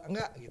lomba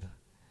enggak gitu.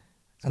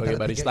 Sebagai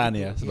barista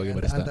nih ya, sebagai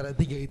barista. Antara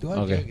 3 itu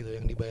aja gitu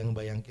yang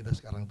dibayang-bayang kita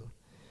sekarang tuh.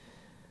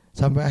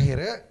 Sampai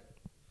akhirnya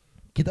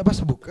kita pas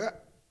buka,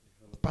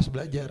 pas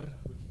belajar.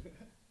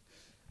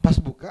 Pas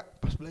buka,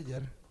 pas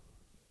belajar.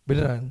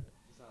 Beneran.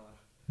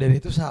 Dan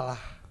itu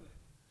salah.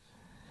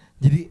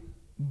 Jadi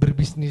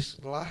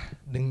berbisnislah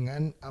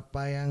dengan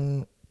apa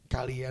yang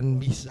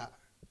kalian bisa.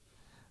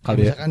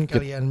 Misalkan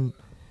kalian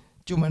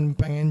cuman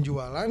pengen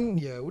jualan,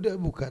 ya udah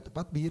buka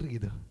tempat bir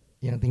gitu.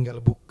 Yang tinggal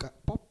buka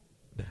pop,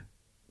 udah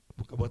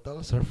buka botol,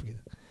 serve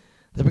gitu.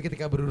 Tapi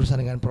ketika berurusan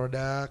dengan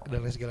produk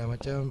dan lain segala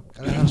macam,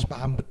 kalian harus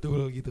paham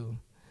betul gitu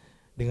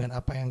dengan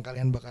apa yang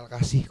kalian bakal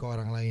kasih ke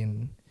orang lain.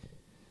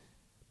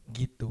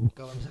 Gitu.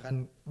 Kalau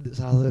misalkan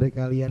salah satu dari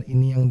kalian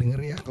ini yang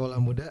denger ya,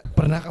 Kaula Muda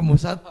pernah ke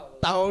Musat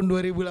tahun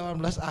 2018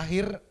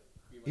 akhir,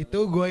 itu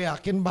gue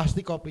yakin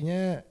pasti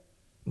kopinya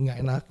nggak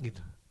enak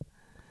gitu.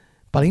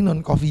 Paling non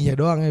coffee-nya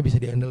doang ya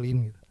bisa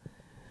diandelin gitu.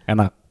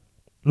 Enak.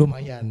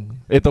 Lumayan.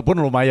 Itu pun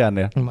lumayan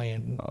ya.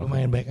 Lumayan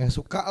banyak yang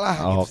suka lah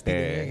gitu,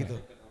 gitu.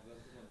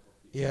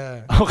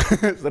 Ya.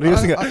 Oke,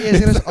 serius nggak? Iya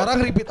serius.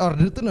 Orang repeat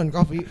order tuh non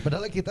coffee.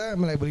 Padahal kita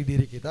melabeli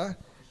diri kita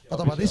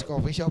otomatis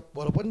coffee shop.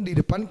 Walaupun di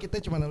depan kita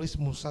cuma nulis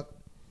Musat,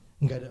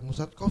 nggak ada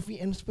Musat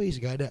Coffee and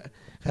Space, nggak ada.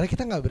 Karena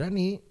kita nggak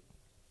berani,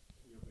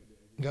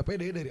 nggak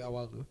pede dari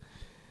awal tuh.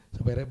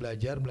 Sampai akhirnya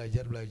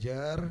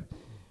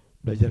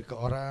belajar ke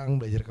orang,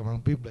 belajar ke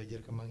Mang Pip,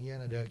 belajar ke Mang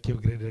Ian, ada Q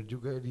grader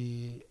juga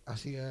di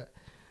Asia.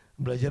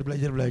 Belajar,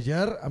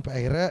 sampai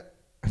akhirnya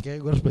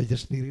gue harus belajar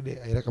sendiri deh.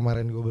 Akhirnya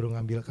kemarin gue baru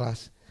ngambil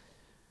kelas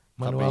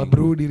manual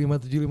brew di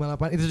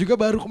 5758. Itu juga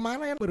baru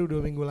kemana ya? Baru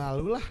 2 minggu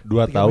lalu lah.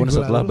 2 tahun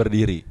setelah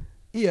berdiri.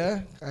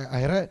 Iya,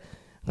 akhirnya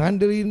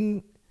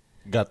ngandelin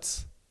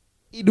guts.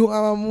 Hidung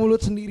sama mulut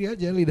sendiri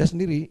aja, lidah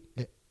sendiri.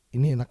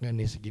 Ini enak gak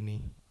nih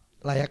segini?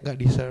 Layak gak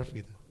di-serve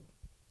gitu.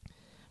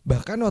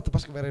 Bahkan waktu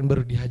pas kemarin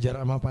baru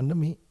dihajar sama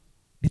pandemi,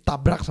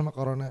 ditabrak sama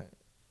corona.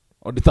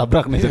 Oh,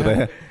 ditabrak nih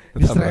ceritanya.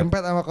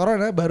 Diserempet sama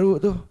corona,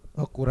 baru tuh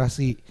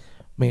kurasi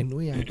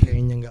menu yang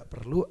kayaknya gak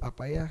perlu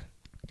apa ya.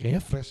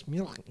 Kayaknya fresh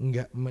milk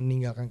gak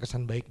meninggalkan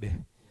kesan baik deh.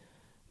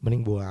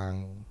 Mending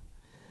buang.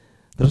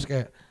 Terus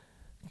kayak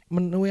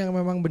menu yang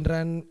memang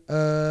beneran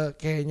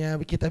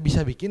kayaknya kita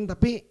bisa bikin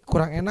tapi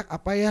kurang enak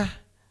apa ya.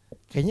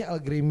 Kayaknya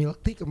Earl Grey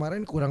Milk Tea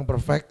kemarin kurang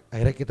perfect.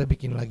 Akhirnya kita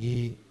bikin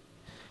lagi,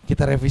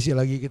 kita revisi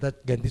lagi, kita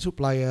ganti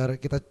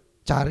supplier, kita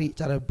cari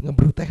cara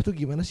ngebrew teh tuh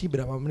gimana sih,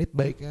 berapa menit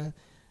baiknya.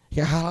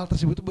 Ya hal-hal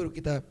tersebut tuh baru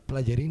kita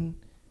pelajarin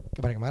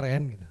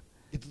kemarin-kemarin gitu.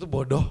 Itu tuh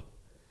bodoh.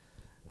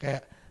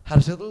 Kayak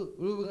harusnya tuh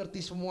lu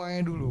ngerti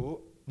semuanya dulu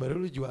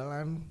baru lu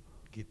jualan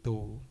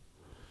gitu.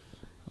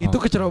 Itu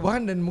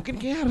kecerobohan dan mungkin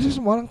kayak harusnya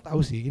semua orang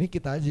tahu sih. Ini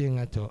kita aja yang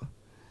ngaco.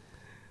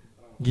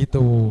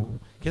 Gitu.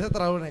 Kita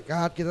terlalu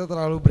nekat, kita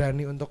terlalu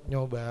berani untuk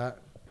nyoba.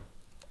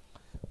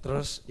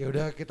 Terus ya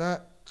udah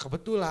kita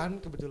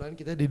kebetulan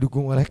kita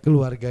didukung oleh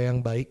keluarga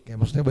yang baik ya.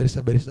 Maksudnya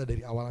barista-barista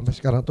dari awal sampai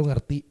sekarang tuh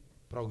ngerti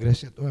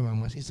progresnya tuh memang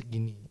masih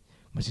segini.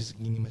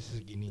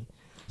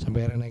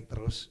 Sampai akhirnya naik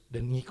terus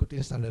dan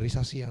ngikutin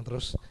standarisasi yang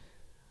terus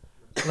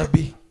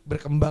lebih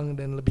berkembang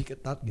dan lebih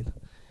ketat gitu.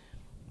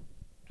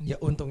 Ya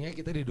untungnya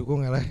kita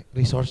didukung oleh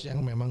resource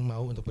yang memang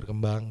mau untuk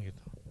berkembang gitu.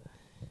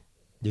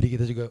 Jadi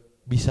kita juga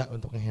bisa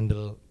untuk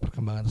nge-handle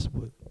perkembangan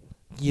tersebut.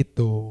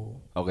 Gitu.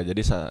 Oke, jadi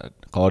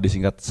kalau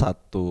disingkat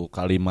satu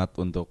kalimat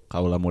untuk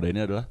Kaula Muda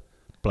ini adalah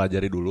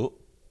pelajari dulu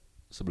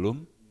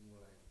sebelum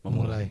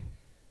memulai.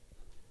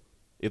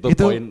 Itu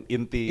poin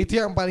inti. Itu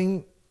yang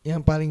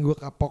paling gue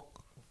kapok.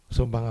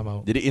 Sumpah gak mau.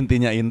 Jadi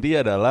inti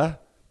adalah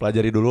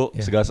pelajari dulu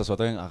segala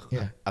sesuatu yang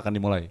akan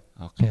dimulai.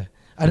 Oke.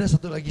 Ada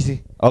satu lagi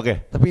sih.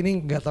 Oke. Tapi ini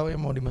nggak tahu ya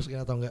mau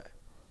dimasukin atau enggak.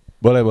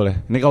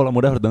 Boleh. Ini Kaula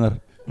Muda harus dengar.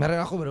 Kemarin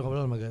aku baru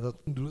ngobrol sama Gatot.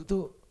 Dulu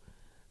tuh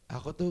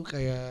aku tuh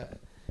kayak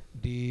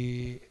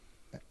di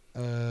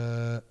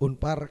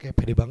Unpar kayak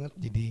pede banget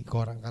jadi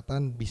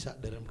keorangkatan bisa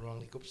dalam ruang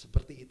lingkup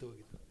seperti itu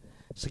gitu.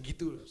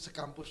 Segitu,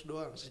 sekampus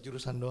doang,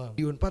 sejurusan doang.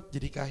 Di Unpar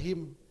jadi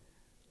kahim.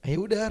 Ya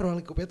udah ruang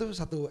lingkupnya tuh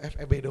satu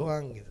FEB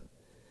doang gitu.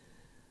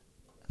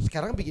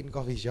 Sekarang bikin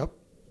coffee shop.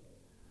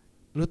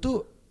 Lu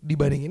tuh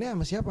dibandinginnya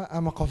sama siapa?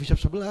 Sama coffee shop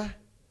sebelah.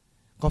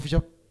 Coffee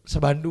shop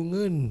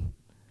sebandungan.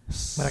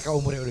 Mereka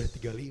umurnya udah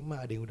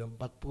 35, ada yang udah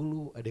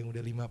 40, ada yang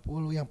udah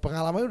 50, yang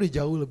pengalamannya udah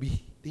jauh lebih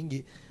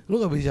tinggi. Lu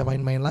gak bisa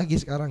main-main lagi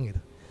sekarang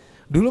gitu.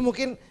 Dulu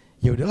mungkin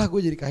ya udahlah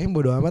gue jadi kahim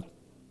bodo amat.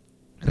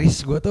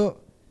 Risk gue tuh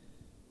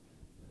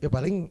ya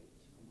paling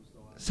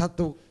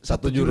satu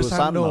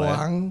jurusan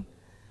doang.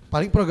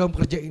 Paling program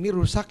kerja ini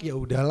rusak ya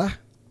udahlah,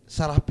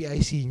 salah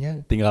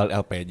PIC-nya. Tinggal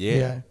LPJ.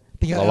 Iya,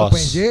 tinggal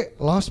LPJ,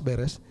 loss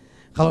beres.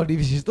 Kalau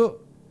divisi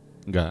itu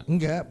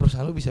enggak,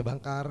 perusahaan lu bisa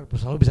bangkar,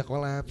 perusahaan lu bisa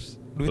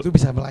kolaps, duit lu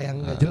bisa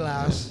melayang nggak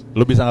jelas.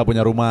 Lu bisa nggak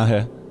punya rumah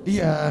ya?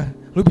 Iya,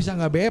 lu bisa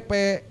nggak BP,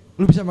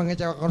 lu bisa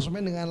mengecewakan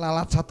konsumen dengan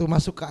lalat satu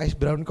masuk ke ice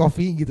brown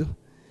coffee gitu.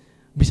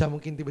 Bisa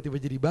mungkin tiba-tiba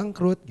jadi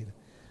bangkrut gitu.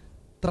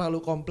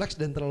 terlalu kompleks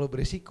dan terlalu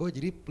berisiko.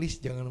 Jadi please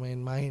jangan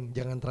main-main,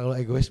 jangan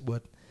terlalu egois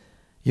buat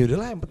ya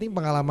udahlah yang penting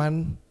pengalaman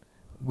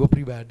gue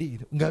pribadi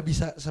gitu. Nggak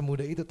bisa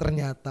semudah itu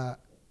ternyata,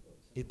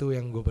 itu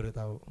yang gue baru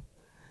tahu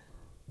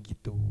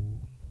gitu.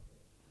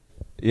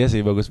 Iya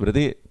sih, bagus.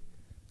 Berarti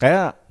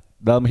kayak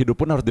dalam hidup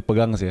pun harus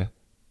dipegang sih ya.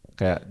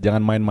 Kayak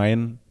jangan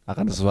main-main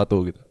akan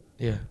sesuatu gitu.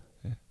 Iya.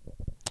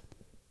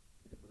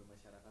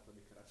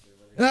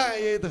 Nah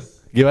iya itu.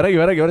 Gimana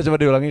coba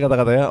diulangi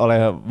kata-katanya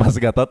oleh Mas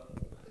Gatot.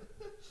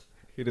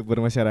 Hidup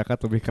bermasyarakat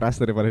lebih keras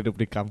daripada hidup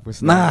di kampus.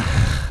 Nah,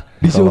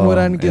 Di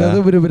seumuran kita ya.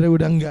 tuh bener-bener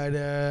udah nggak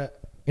ada.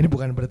 Ini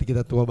bukan berarti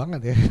kita tua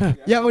banget ya.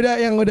 yang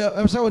udah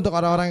misalnya untuk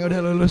orang-orang yang udah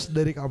lulus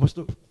dari kampus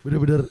tuh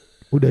bener-bener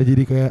udah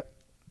jadi kayak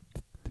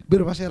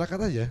bermasyarakat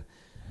aja.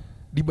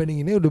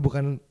 Dibandinginnya udah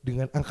bukan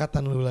dengan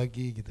angkatan lu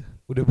lagi gitu.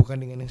 Udah bukan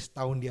dengan yang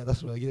setahun di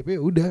atas lu lagi, tapi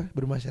udah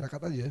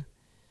bermasyarakat aja.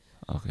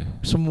 Oke.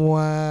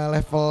 Semua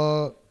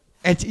level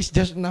age is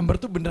just a number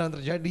tuh beneran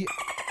terjadi.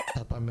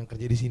 Satpam yang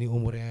kerja di sini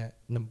umurnya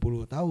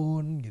 60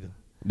 tahun gitu.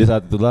 Di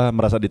saat itulah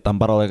merasa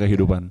ditampar oleh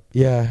kehidupan.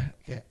 Ya,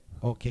 kayak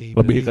oke.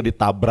 Lebih ke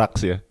ditabrak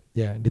sih ya.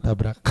 Ya,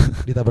 ditabrak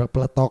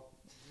peletok.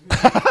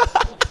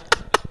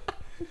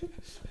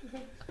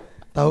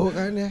 Tahu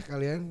kan ya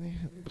kalian nih,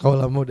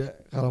 kalau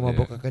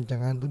mabok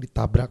kekencangan tuh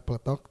ditabrak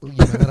peletok tuh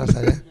gimana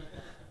rasanya?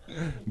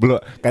 Belum,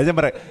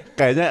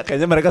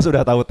 kayaknya mereka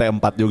sudah tahu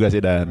T4 juga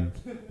sih, dan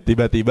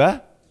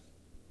tiba-tiba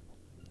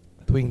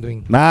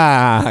Twing.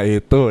 nah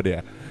itu dia.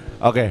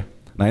 Oke,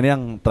 nah ini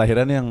yang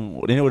terakhiran,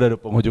 ini udah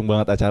penghujung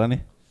banget acara nih.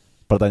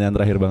 Pertanyaan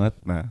terakhir banget.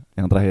 Nah,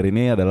 yang terakhir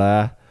ini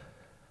adalah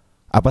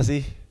apa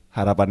sih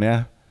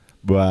harapannya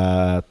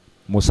buat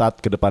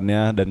Musat ke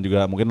depannya, dan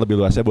juga mungkin lebih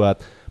luasnya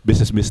buat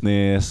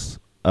bisnis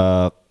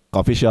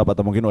coffee shop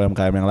atau mungkin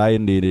UMKM yang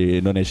lain di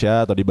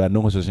Indonesia atau di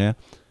Bandung khususnya,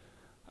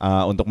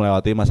 untuk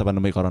melewati masa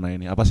pandemi corona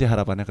ini. Apa sih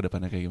harapannya ke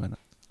depannya kayak gimana?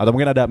 Atau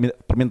mungkin ada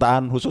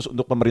permintaan khusus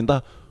untuk pemerintah,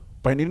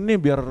 pengen ini nih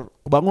biar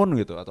kebangun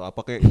gitu, atau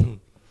apa kayak gitu?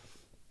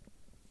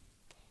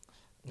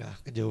 Nggak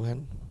kejauhan.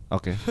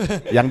 Oke.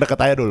 Yang deket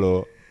aja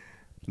dulu.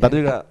 Ntar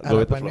juga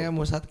harapannya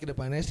Musat ke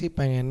depannya sih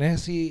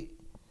pengennya sih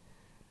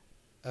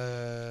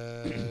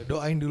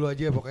doain dulu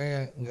aja,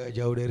 pokoknya nggak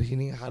jauh dari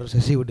sini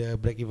harusnya sih udah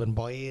break even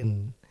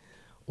point,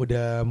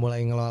 udah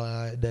mulai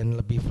ngelola dan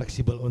lebih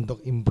fleksibel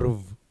untuk improve.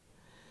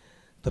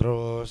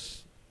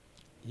 Terus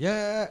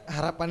ya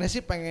harapannya sih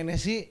pengennya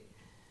sih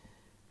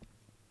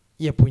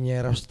ya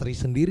punya roastery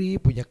sendiri,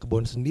 punya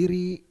kebun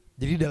sendiri.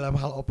 Jadi dalam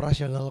hal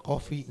operasional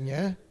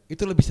coffee-nya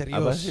itu lebih serius.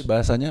 Apa sih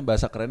bahasanya,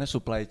 bahasa kerennya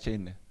supply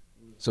chain ya?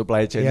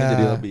 Supply chain-nya ya,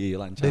 jadi lebih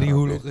lancar. dari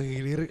hulu ke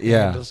hilir,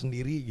 handle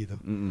sendiri gitu.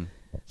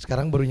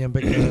 Sekarang baru nyampe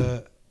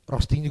ke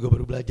roasting juga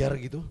baru belajar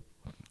gitu.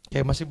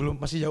 Kayak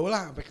masih jauh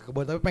lah sampai ke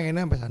kebun, tapi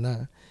pengennya sampai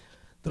sana.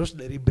 Terus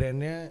dari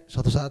brandnya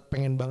suatu saat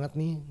pengen banget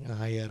nih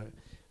nge-hire.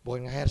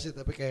 Bukan nge-hire sih,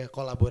 tapi kayak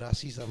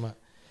kolaborasi sama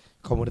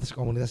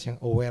komunitas-komunitas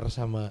yang aware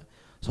sama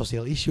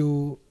social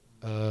issue,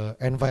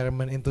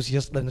 environment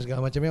enthusiast dan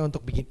segala macamnya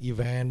untuk bikin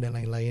event dan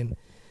lain-lain.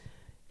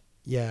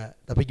 Ya,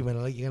 tapi gimana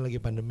lagi, kan lagi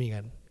pandemi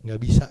kan, nggak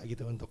bisa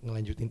gitu untuk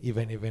ngelanjutin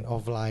event-event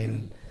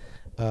offline,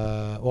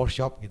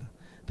 workshop gitu.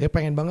 Tapi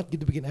pengen banget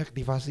gitu bikin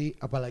aktivasi,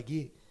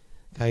 apalagi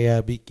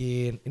kayak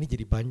bikin, ini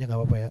jadi panjang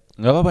nggak apa-apa ya?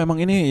 Nggak apa-apa, emang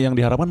ini yang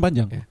diharapkan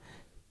panjang. Ya.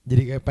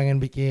 Jadi kayak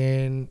pengen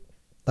bikin,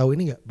 tahu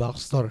ini nggak, bulk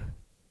store?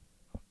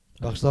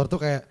 Bulk store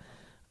tuh kayak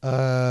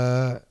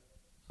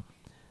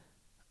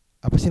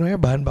apa sih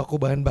namanya, bahan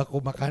baku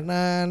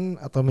makanan,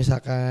 atau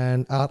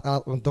misalkan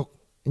alat-alat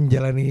untuk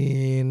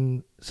menjalanin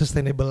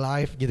sustainable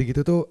life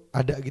gitu-gitu tuh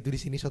ada gitu di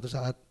sini suatu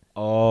saat.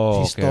 Oh,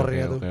 si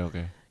store-nya tuh.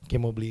 Oke.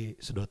 Kayak mau beli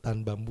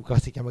sedotan bambu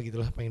klasiknya mah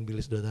gitulah, pengen beli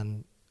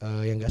sedotan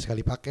yang enggak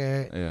sekali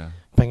pakai. Yeah.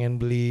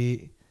 Pengen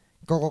beli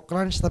Coco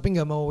Crunch tapi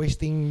enggak mau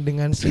wasting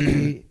dengan si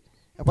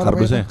apa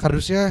kardusnya. namanya?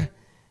 Kardusnya.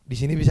 Di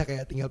sini bisa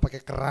kayak tinggal pakai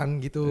keran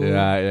gitu.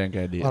 Iya, yang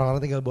kayak dia. Orang-orang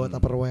tinggal bawa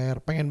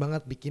Tupperware. Pengen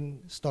banget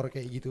bikin store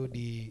kayak gitu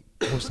di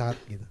pusat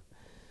gitu.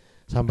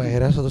 Sampai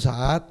akhirnya suatu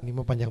saat, ini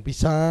mau panjang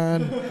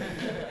pisan.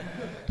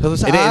 Suatu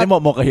saat Ini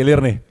mau ke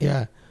hilir nih.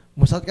 ya,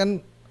 Musat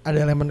kan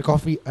ada lemon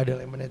coffee, ada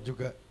lemonade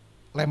juga.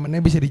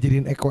 Lemonnya bisa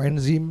dijadiin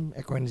ekoenzim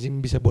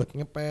bisa buat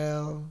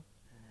ngepel.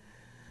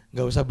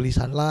 Nggak usah beli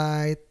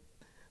sunlight.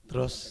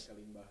 Terus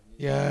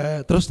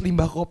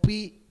limbah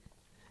kopi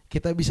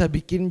kita bisa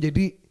bikin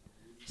jadi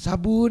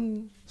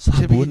sabun.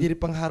 Bisa bikin jadi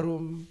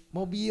pengharum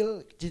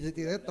mobil.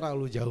 Cita-cita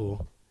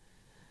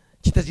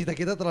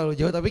kita terlalu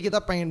jauh, tapi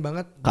kita pengen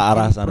banget ke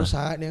arah sana,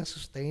 perusahaan yang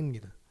sustain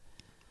gitu.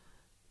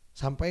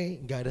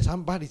 Sampai nggak ada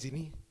sampah di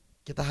sini.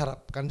 Kita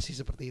harapkan sih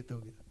seperti itu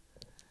gitu.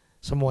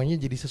 Semuanya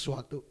jadi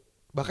sesuatu.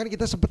 Bahkan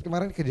kita sempat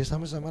kemarin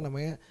kerjasama sama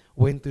namanya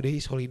When Today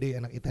is Holiday,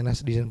 anak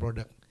ITNAS Design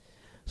Product.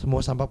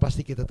 Semua sampah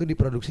plastik kita tuh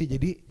diproduksi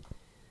jadi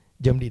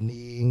jam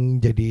dinding,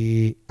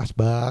 jadi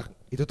asbak.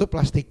 Itu tuh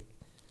plastik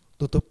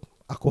tutup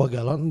aqua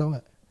galon, tau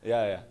nggak?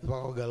 Iya.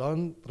 Aqua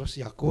galon, terus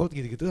Yakult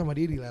gitu-gitu sama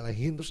dia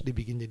dilelehin terus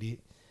dibikin jadi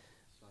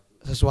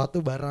sesuatu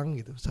barang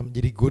gitu, sama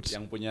jadi goods.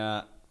 Yang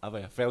punya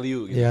apa ya,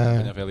 value gitu. Ya.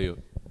 Punya value.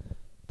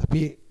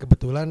 Tapi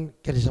kebetulan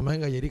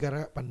kerjasamanya nggak jadi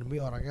karena pandemi,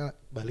 orangnya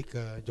balik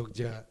ke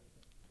Jogja.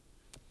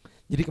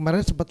 Jadi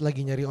kemarin sempat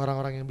lagi nyari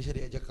orang-orang yang bisa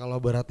diajak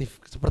kolaboratif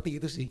seperti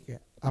itu sih,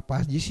 kayak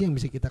apa aja sih yang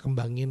bisa kita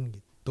kembangin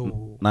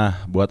gitu.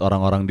 Nah, buat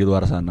orang-orang di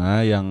luar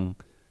sana yang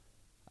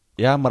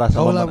ya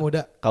merasa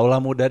kaula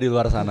muda di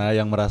luar sana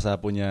yang merasa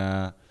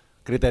punya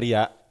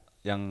kriteria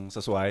yang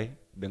sesuai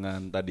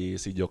dengan tadi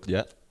si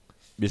Jogja,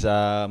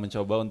 bisa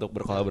mencoba untuk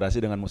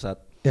berkolaborasi dengan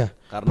Musat. Ya,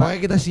 karena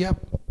pokoknya kita siap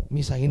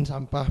misahin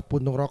sampah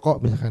puntung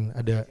rokok, misalkan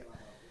ada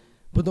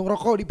puntung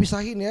rokok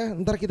dipisahin ya,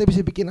 ntar kita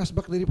bisa bikin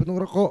asbak dari puntung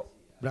rokok,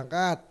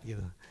 berangkat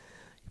gitu.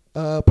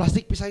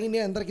 Plastik pisahin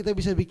ya, ntar kita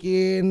bisa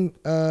bikin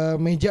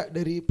meja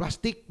dari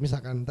plastik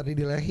misalkan, ntar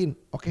dilehin.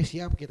 Oke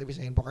siap, kita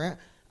pisahin.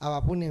 Pokoknya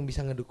apapun yang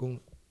bisa ngedukung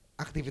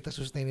aktivitas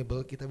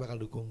sustainable kita bakal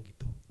dukung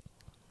gitu.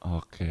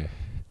 Oke,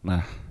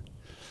 nah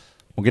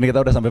mungkin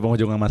kita udah sampai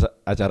penghujung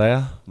acara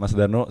ya, Mas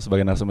Danu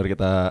sebagai narasumber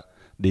kita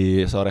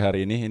di sore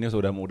hari ini. Ini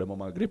sudah mau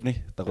maghrib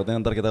nih,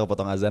 takutnya ntar kita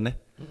kepotong azan ya.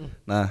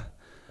 Nah,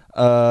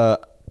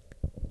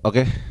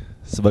 oke,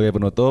 sebagai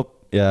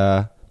penutup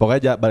ya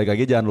pokoknya balik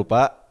lagi jangan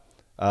lupa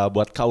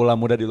buat kaula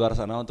muda di luar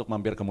sana untuk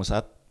mampir ke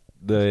Musat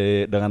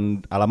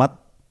dengan alamat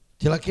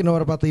Cilaki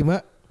nomor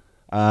 45.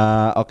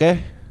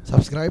 Oke.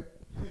 Subscribe.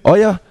 Oh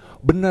ya,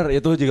 bener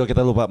itu juga kita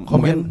lupa.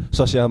 Mungkin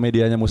sosial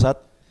medianya Musat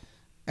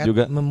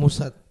juga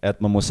memusat.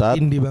 @memusat.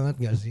 Indie banget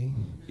gak sih?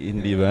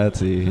 Indie banget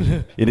sih.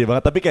 Indie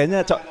banget tapi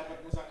kayaknya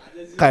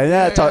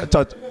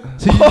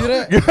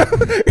sejujurnya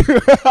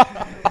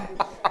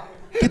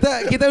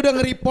kita udah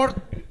nge-report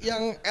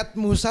yang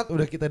 @musat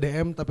udah kita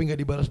DM tapi nggak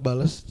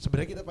dibalas-balas.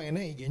 Sebenarnya kita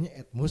pengennya IG-nya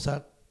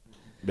 @musat.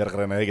 Biar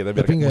keren aja kita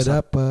biar. Tapi nggak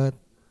dapet.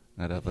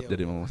 Nggak dapet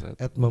jadi memusat.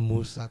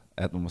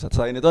 @memusat.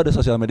 Selain itu ada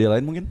sosial media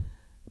lain mungkin?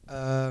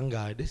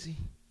 Nggak ada sih.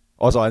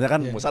 Oh soalnya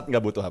kan Musat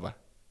nggak butuh apa?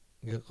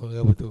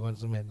 Nggak butuh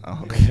konsumen.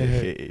 Oke.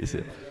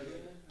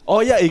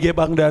 Oh ya IG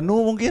Bang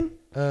Danu mungkin?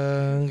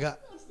 Nggak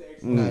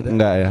ada.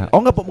 Enggak ya.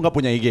 Oh nggak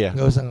punya IG ya?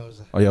 Nggak usah.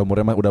 Oh ya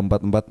umurnya mah udah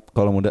 44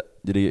 kalau muda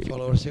jadi.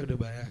 Followersnya udah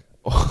banyak.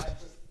 Oh.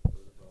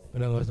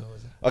 Udah nggak usah.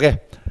 Oke,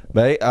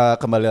 baik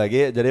kembali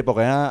lagi. Jadi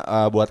pokoknya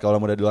buat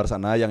kaula muda di luar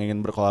sana yang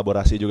ingin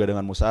berkolaborasi juga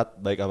dengan Musat,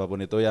 baik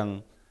apapun itu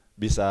yang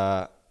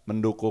bisa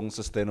mendukung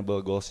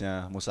sustainable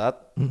goals-nya Musat,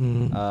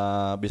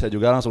 bisa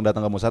juga langsung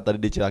datang ke Musat tadi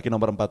di Cilaki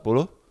nomor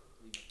 45.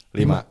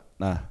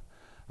 Nah,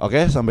 oke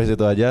sampai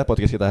situ aja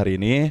podcast kita hari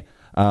ini.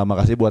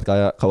 Makasih buat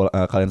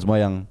kalian semua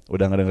yang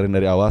udah ngedengerin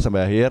dari awal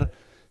sampai akhir.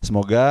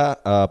 Semoga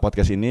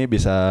podcast ini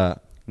bisa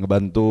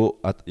ngebantu,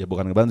 ya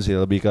bukan ngebantu sih,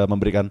 lebih ke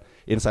memberikan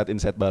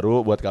insight-insight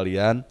baru buat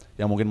kalian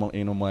yang mungkin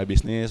ingin memulai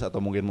bisnis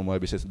atau mungkin memulai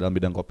bisnis dalam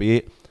bidang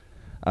kopi.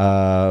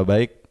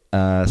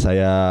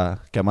 Saya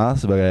Kemal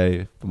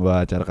sebagai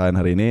pembawa acara kalian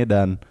hari ini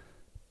dan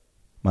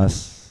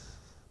Mas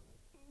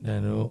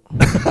Danu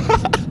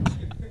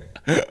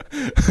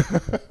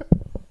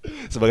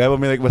sebagai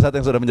pemilik Musat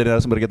yang sudah menjadi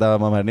narasumber kita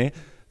malam hari ini.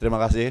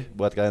 Terima kasih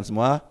buat kalian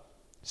semua.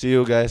 See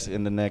you guys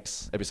in the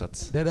next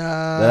episodes.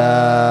 Dadah.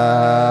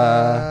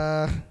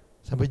 Dadah.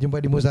 Sampai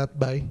jumpa di Musat.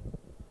 Bye.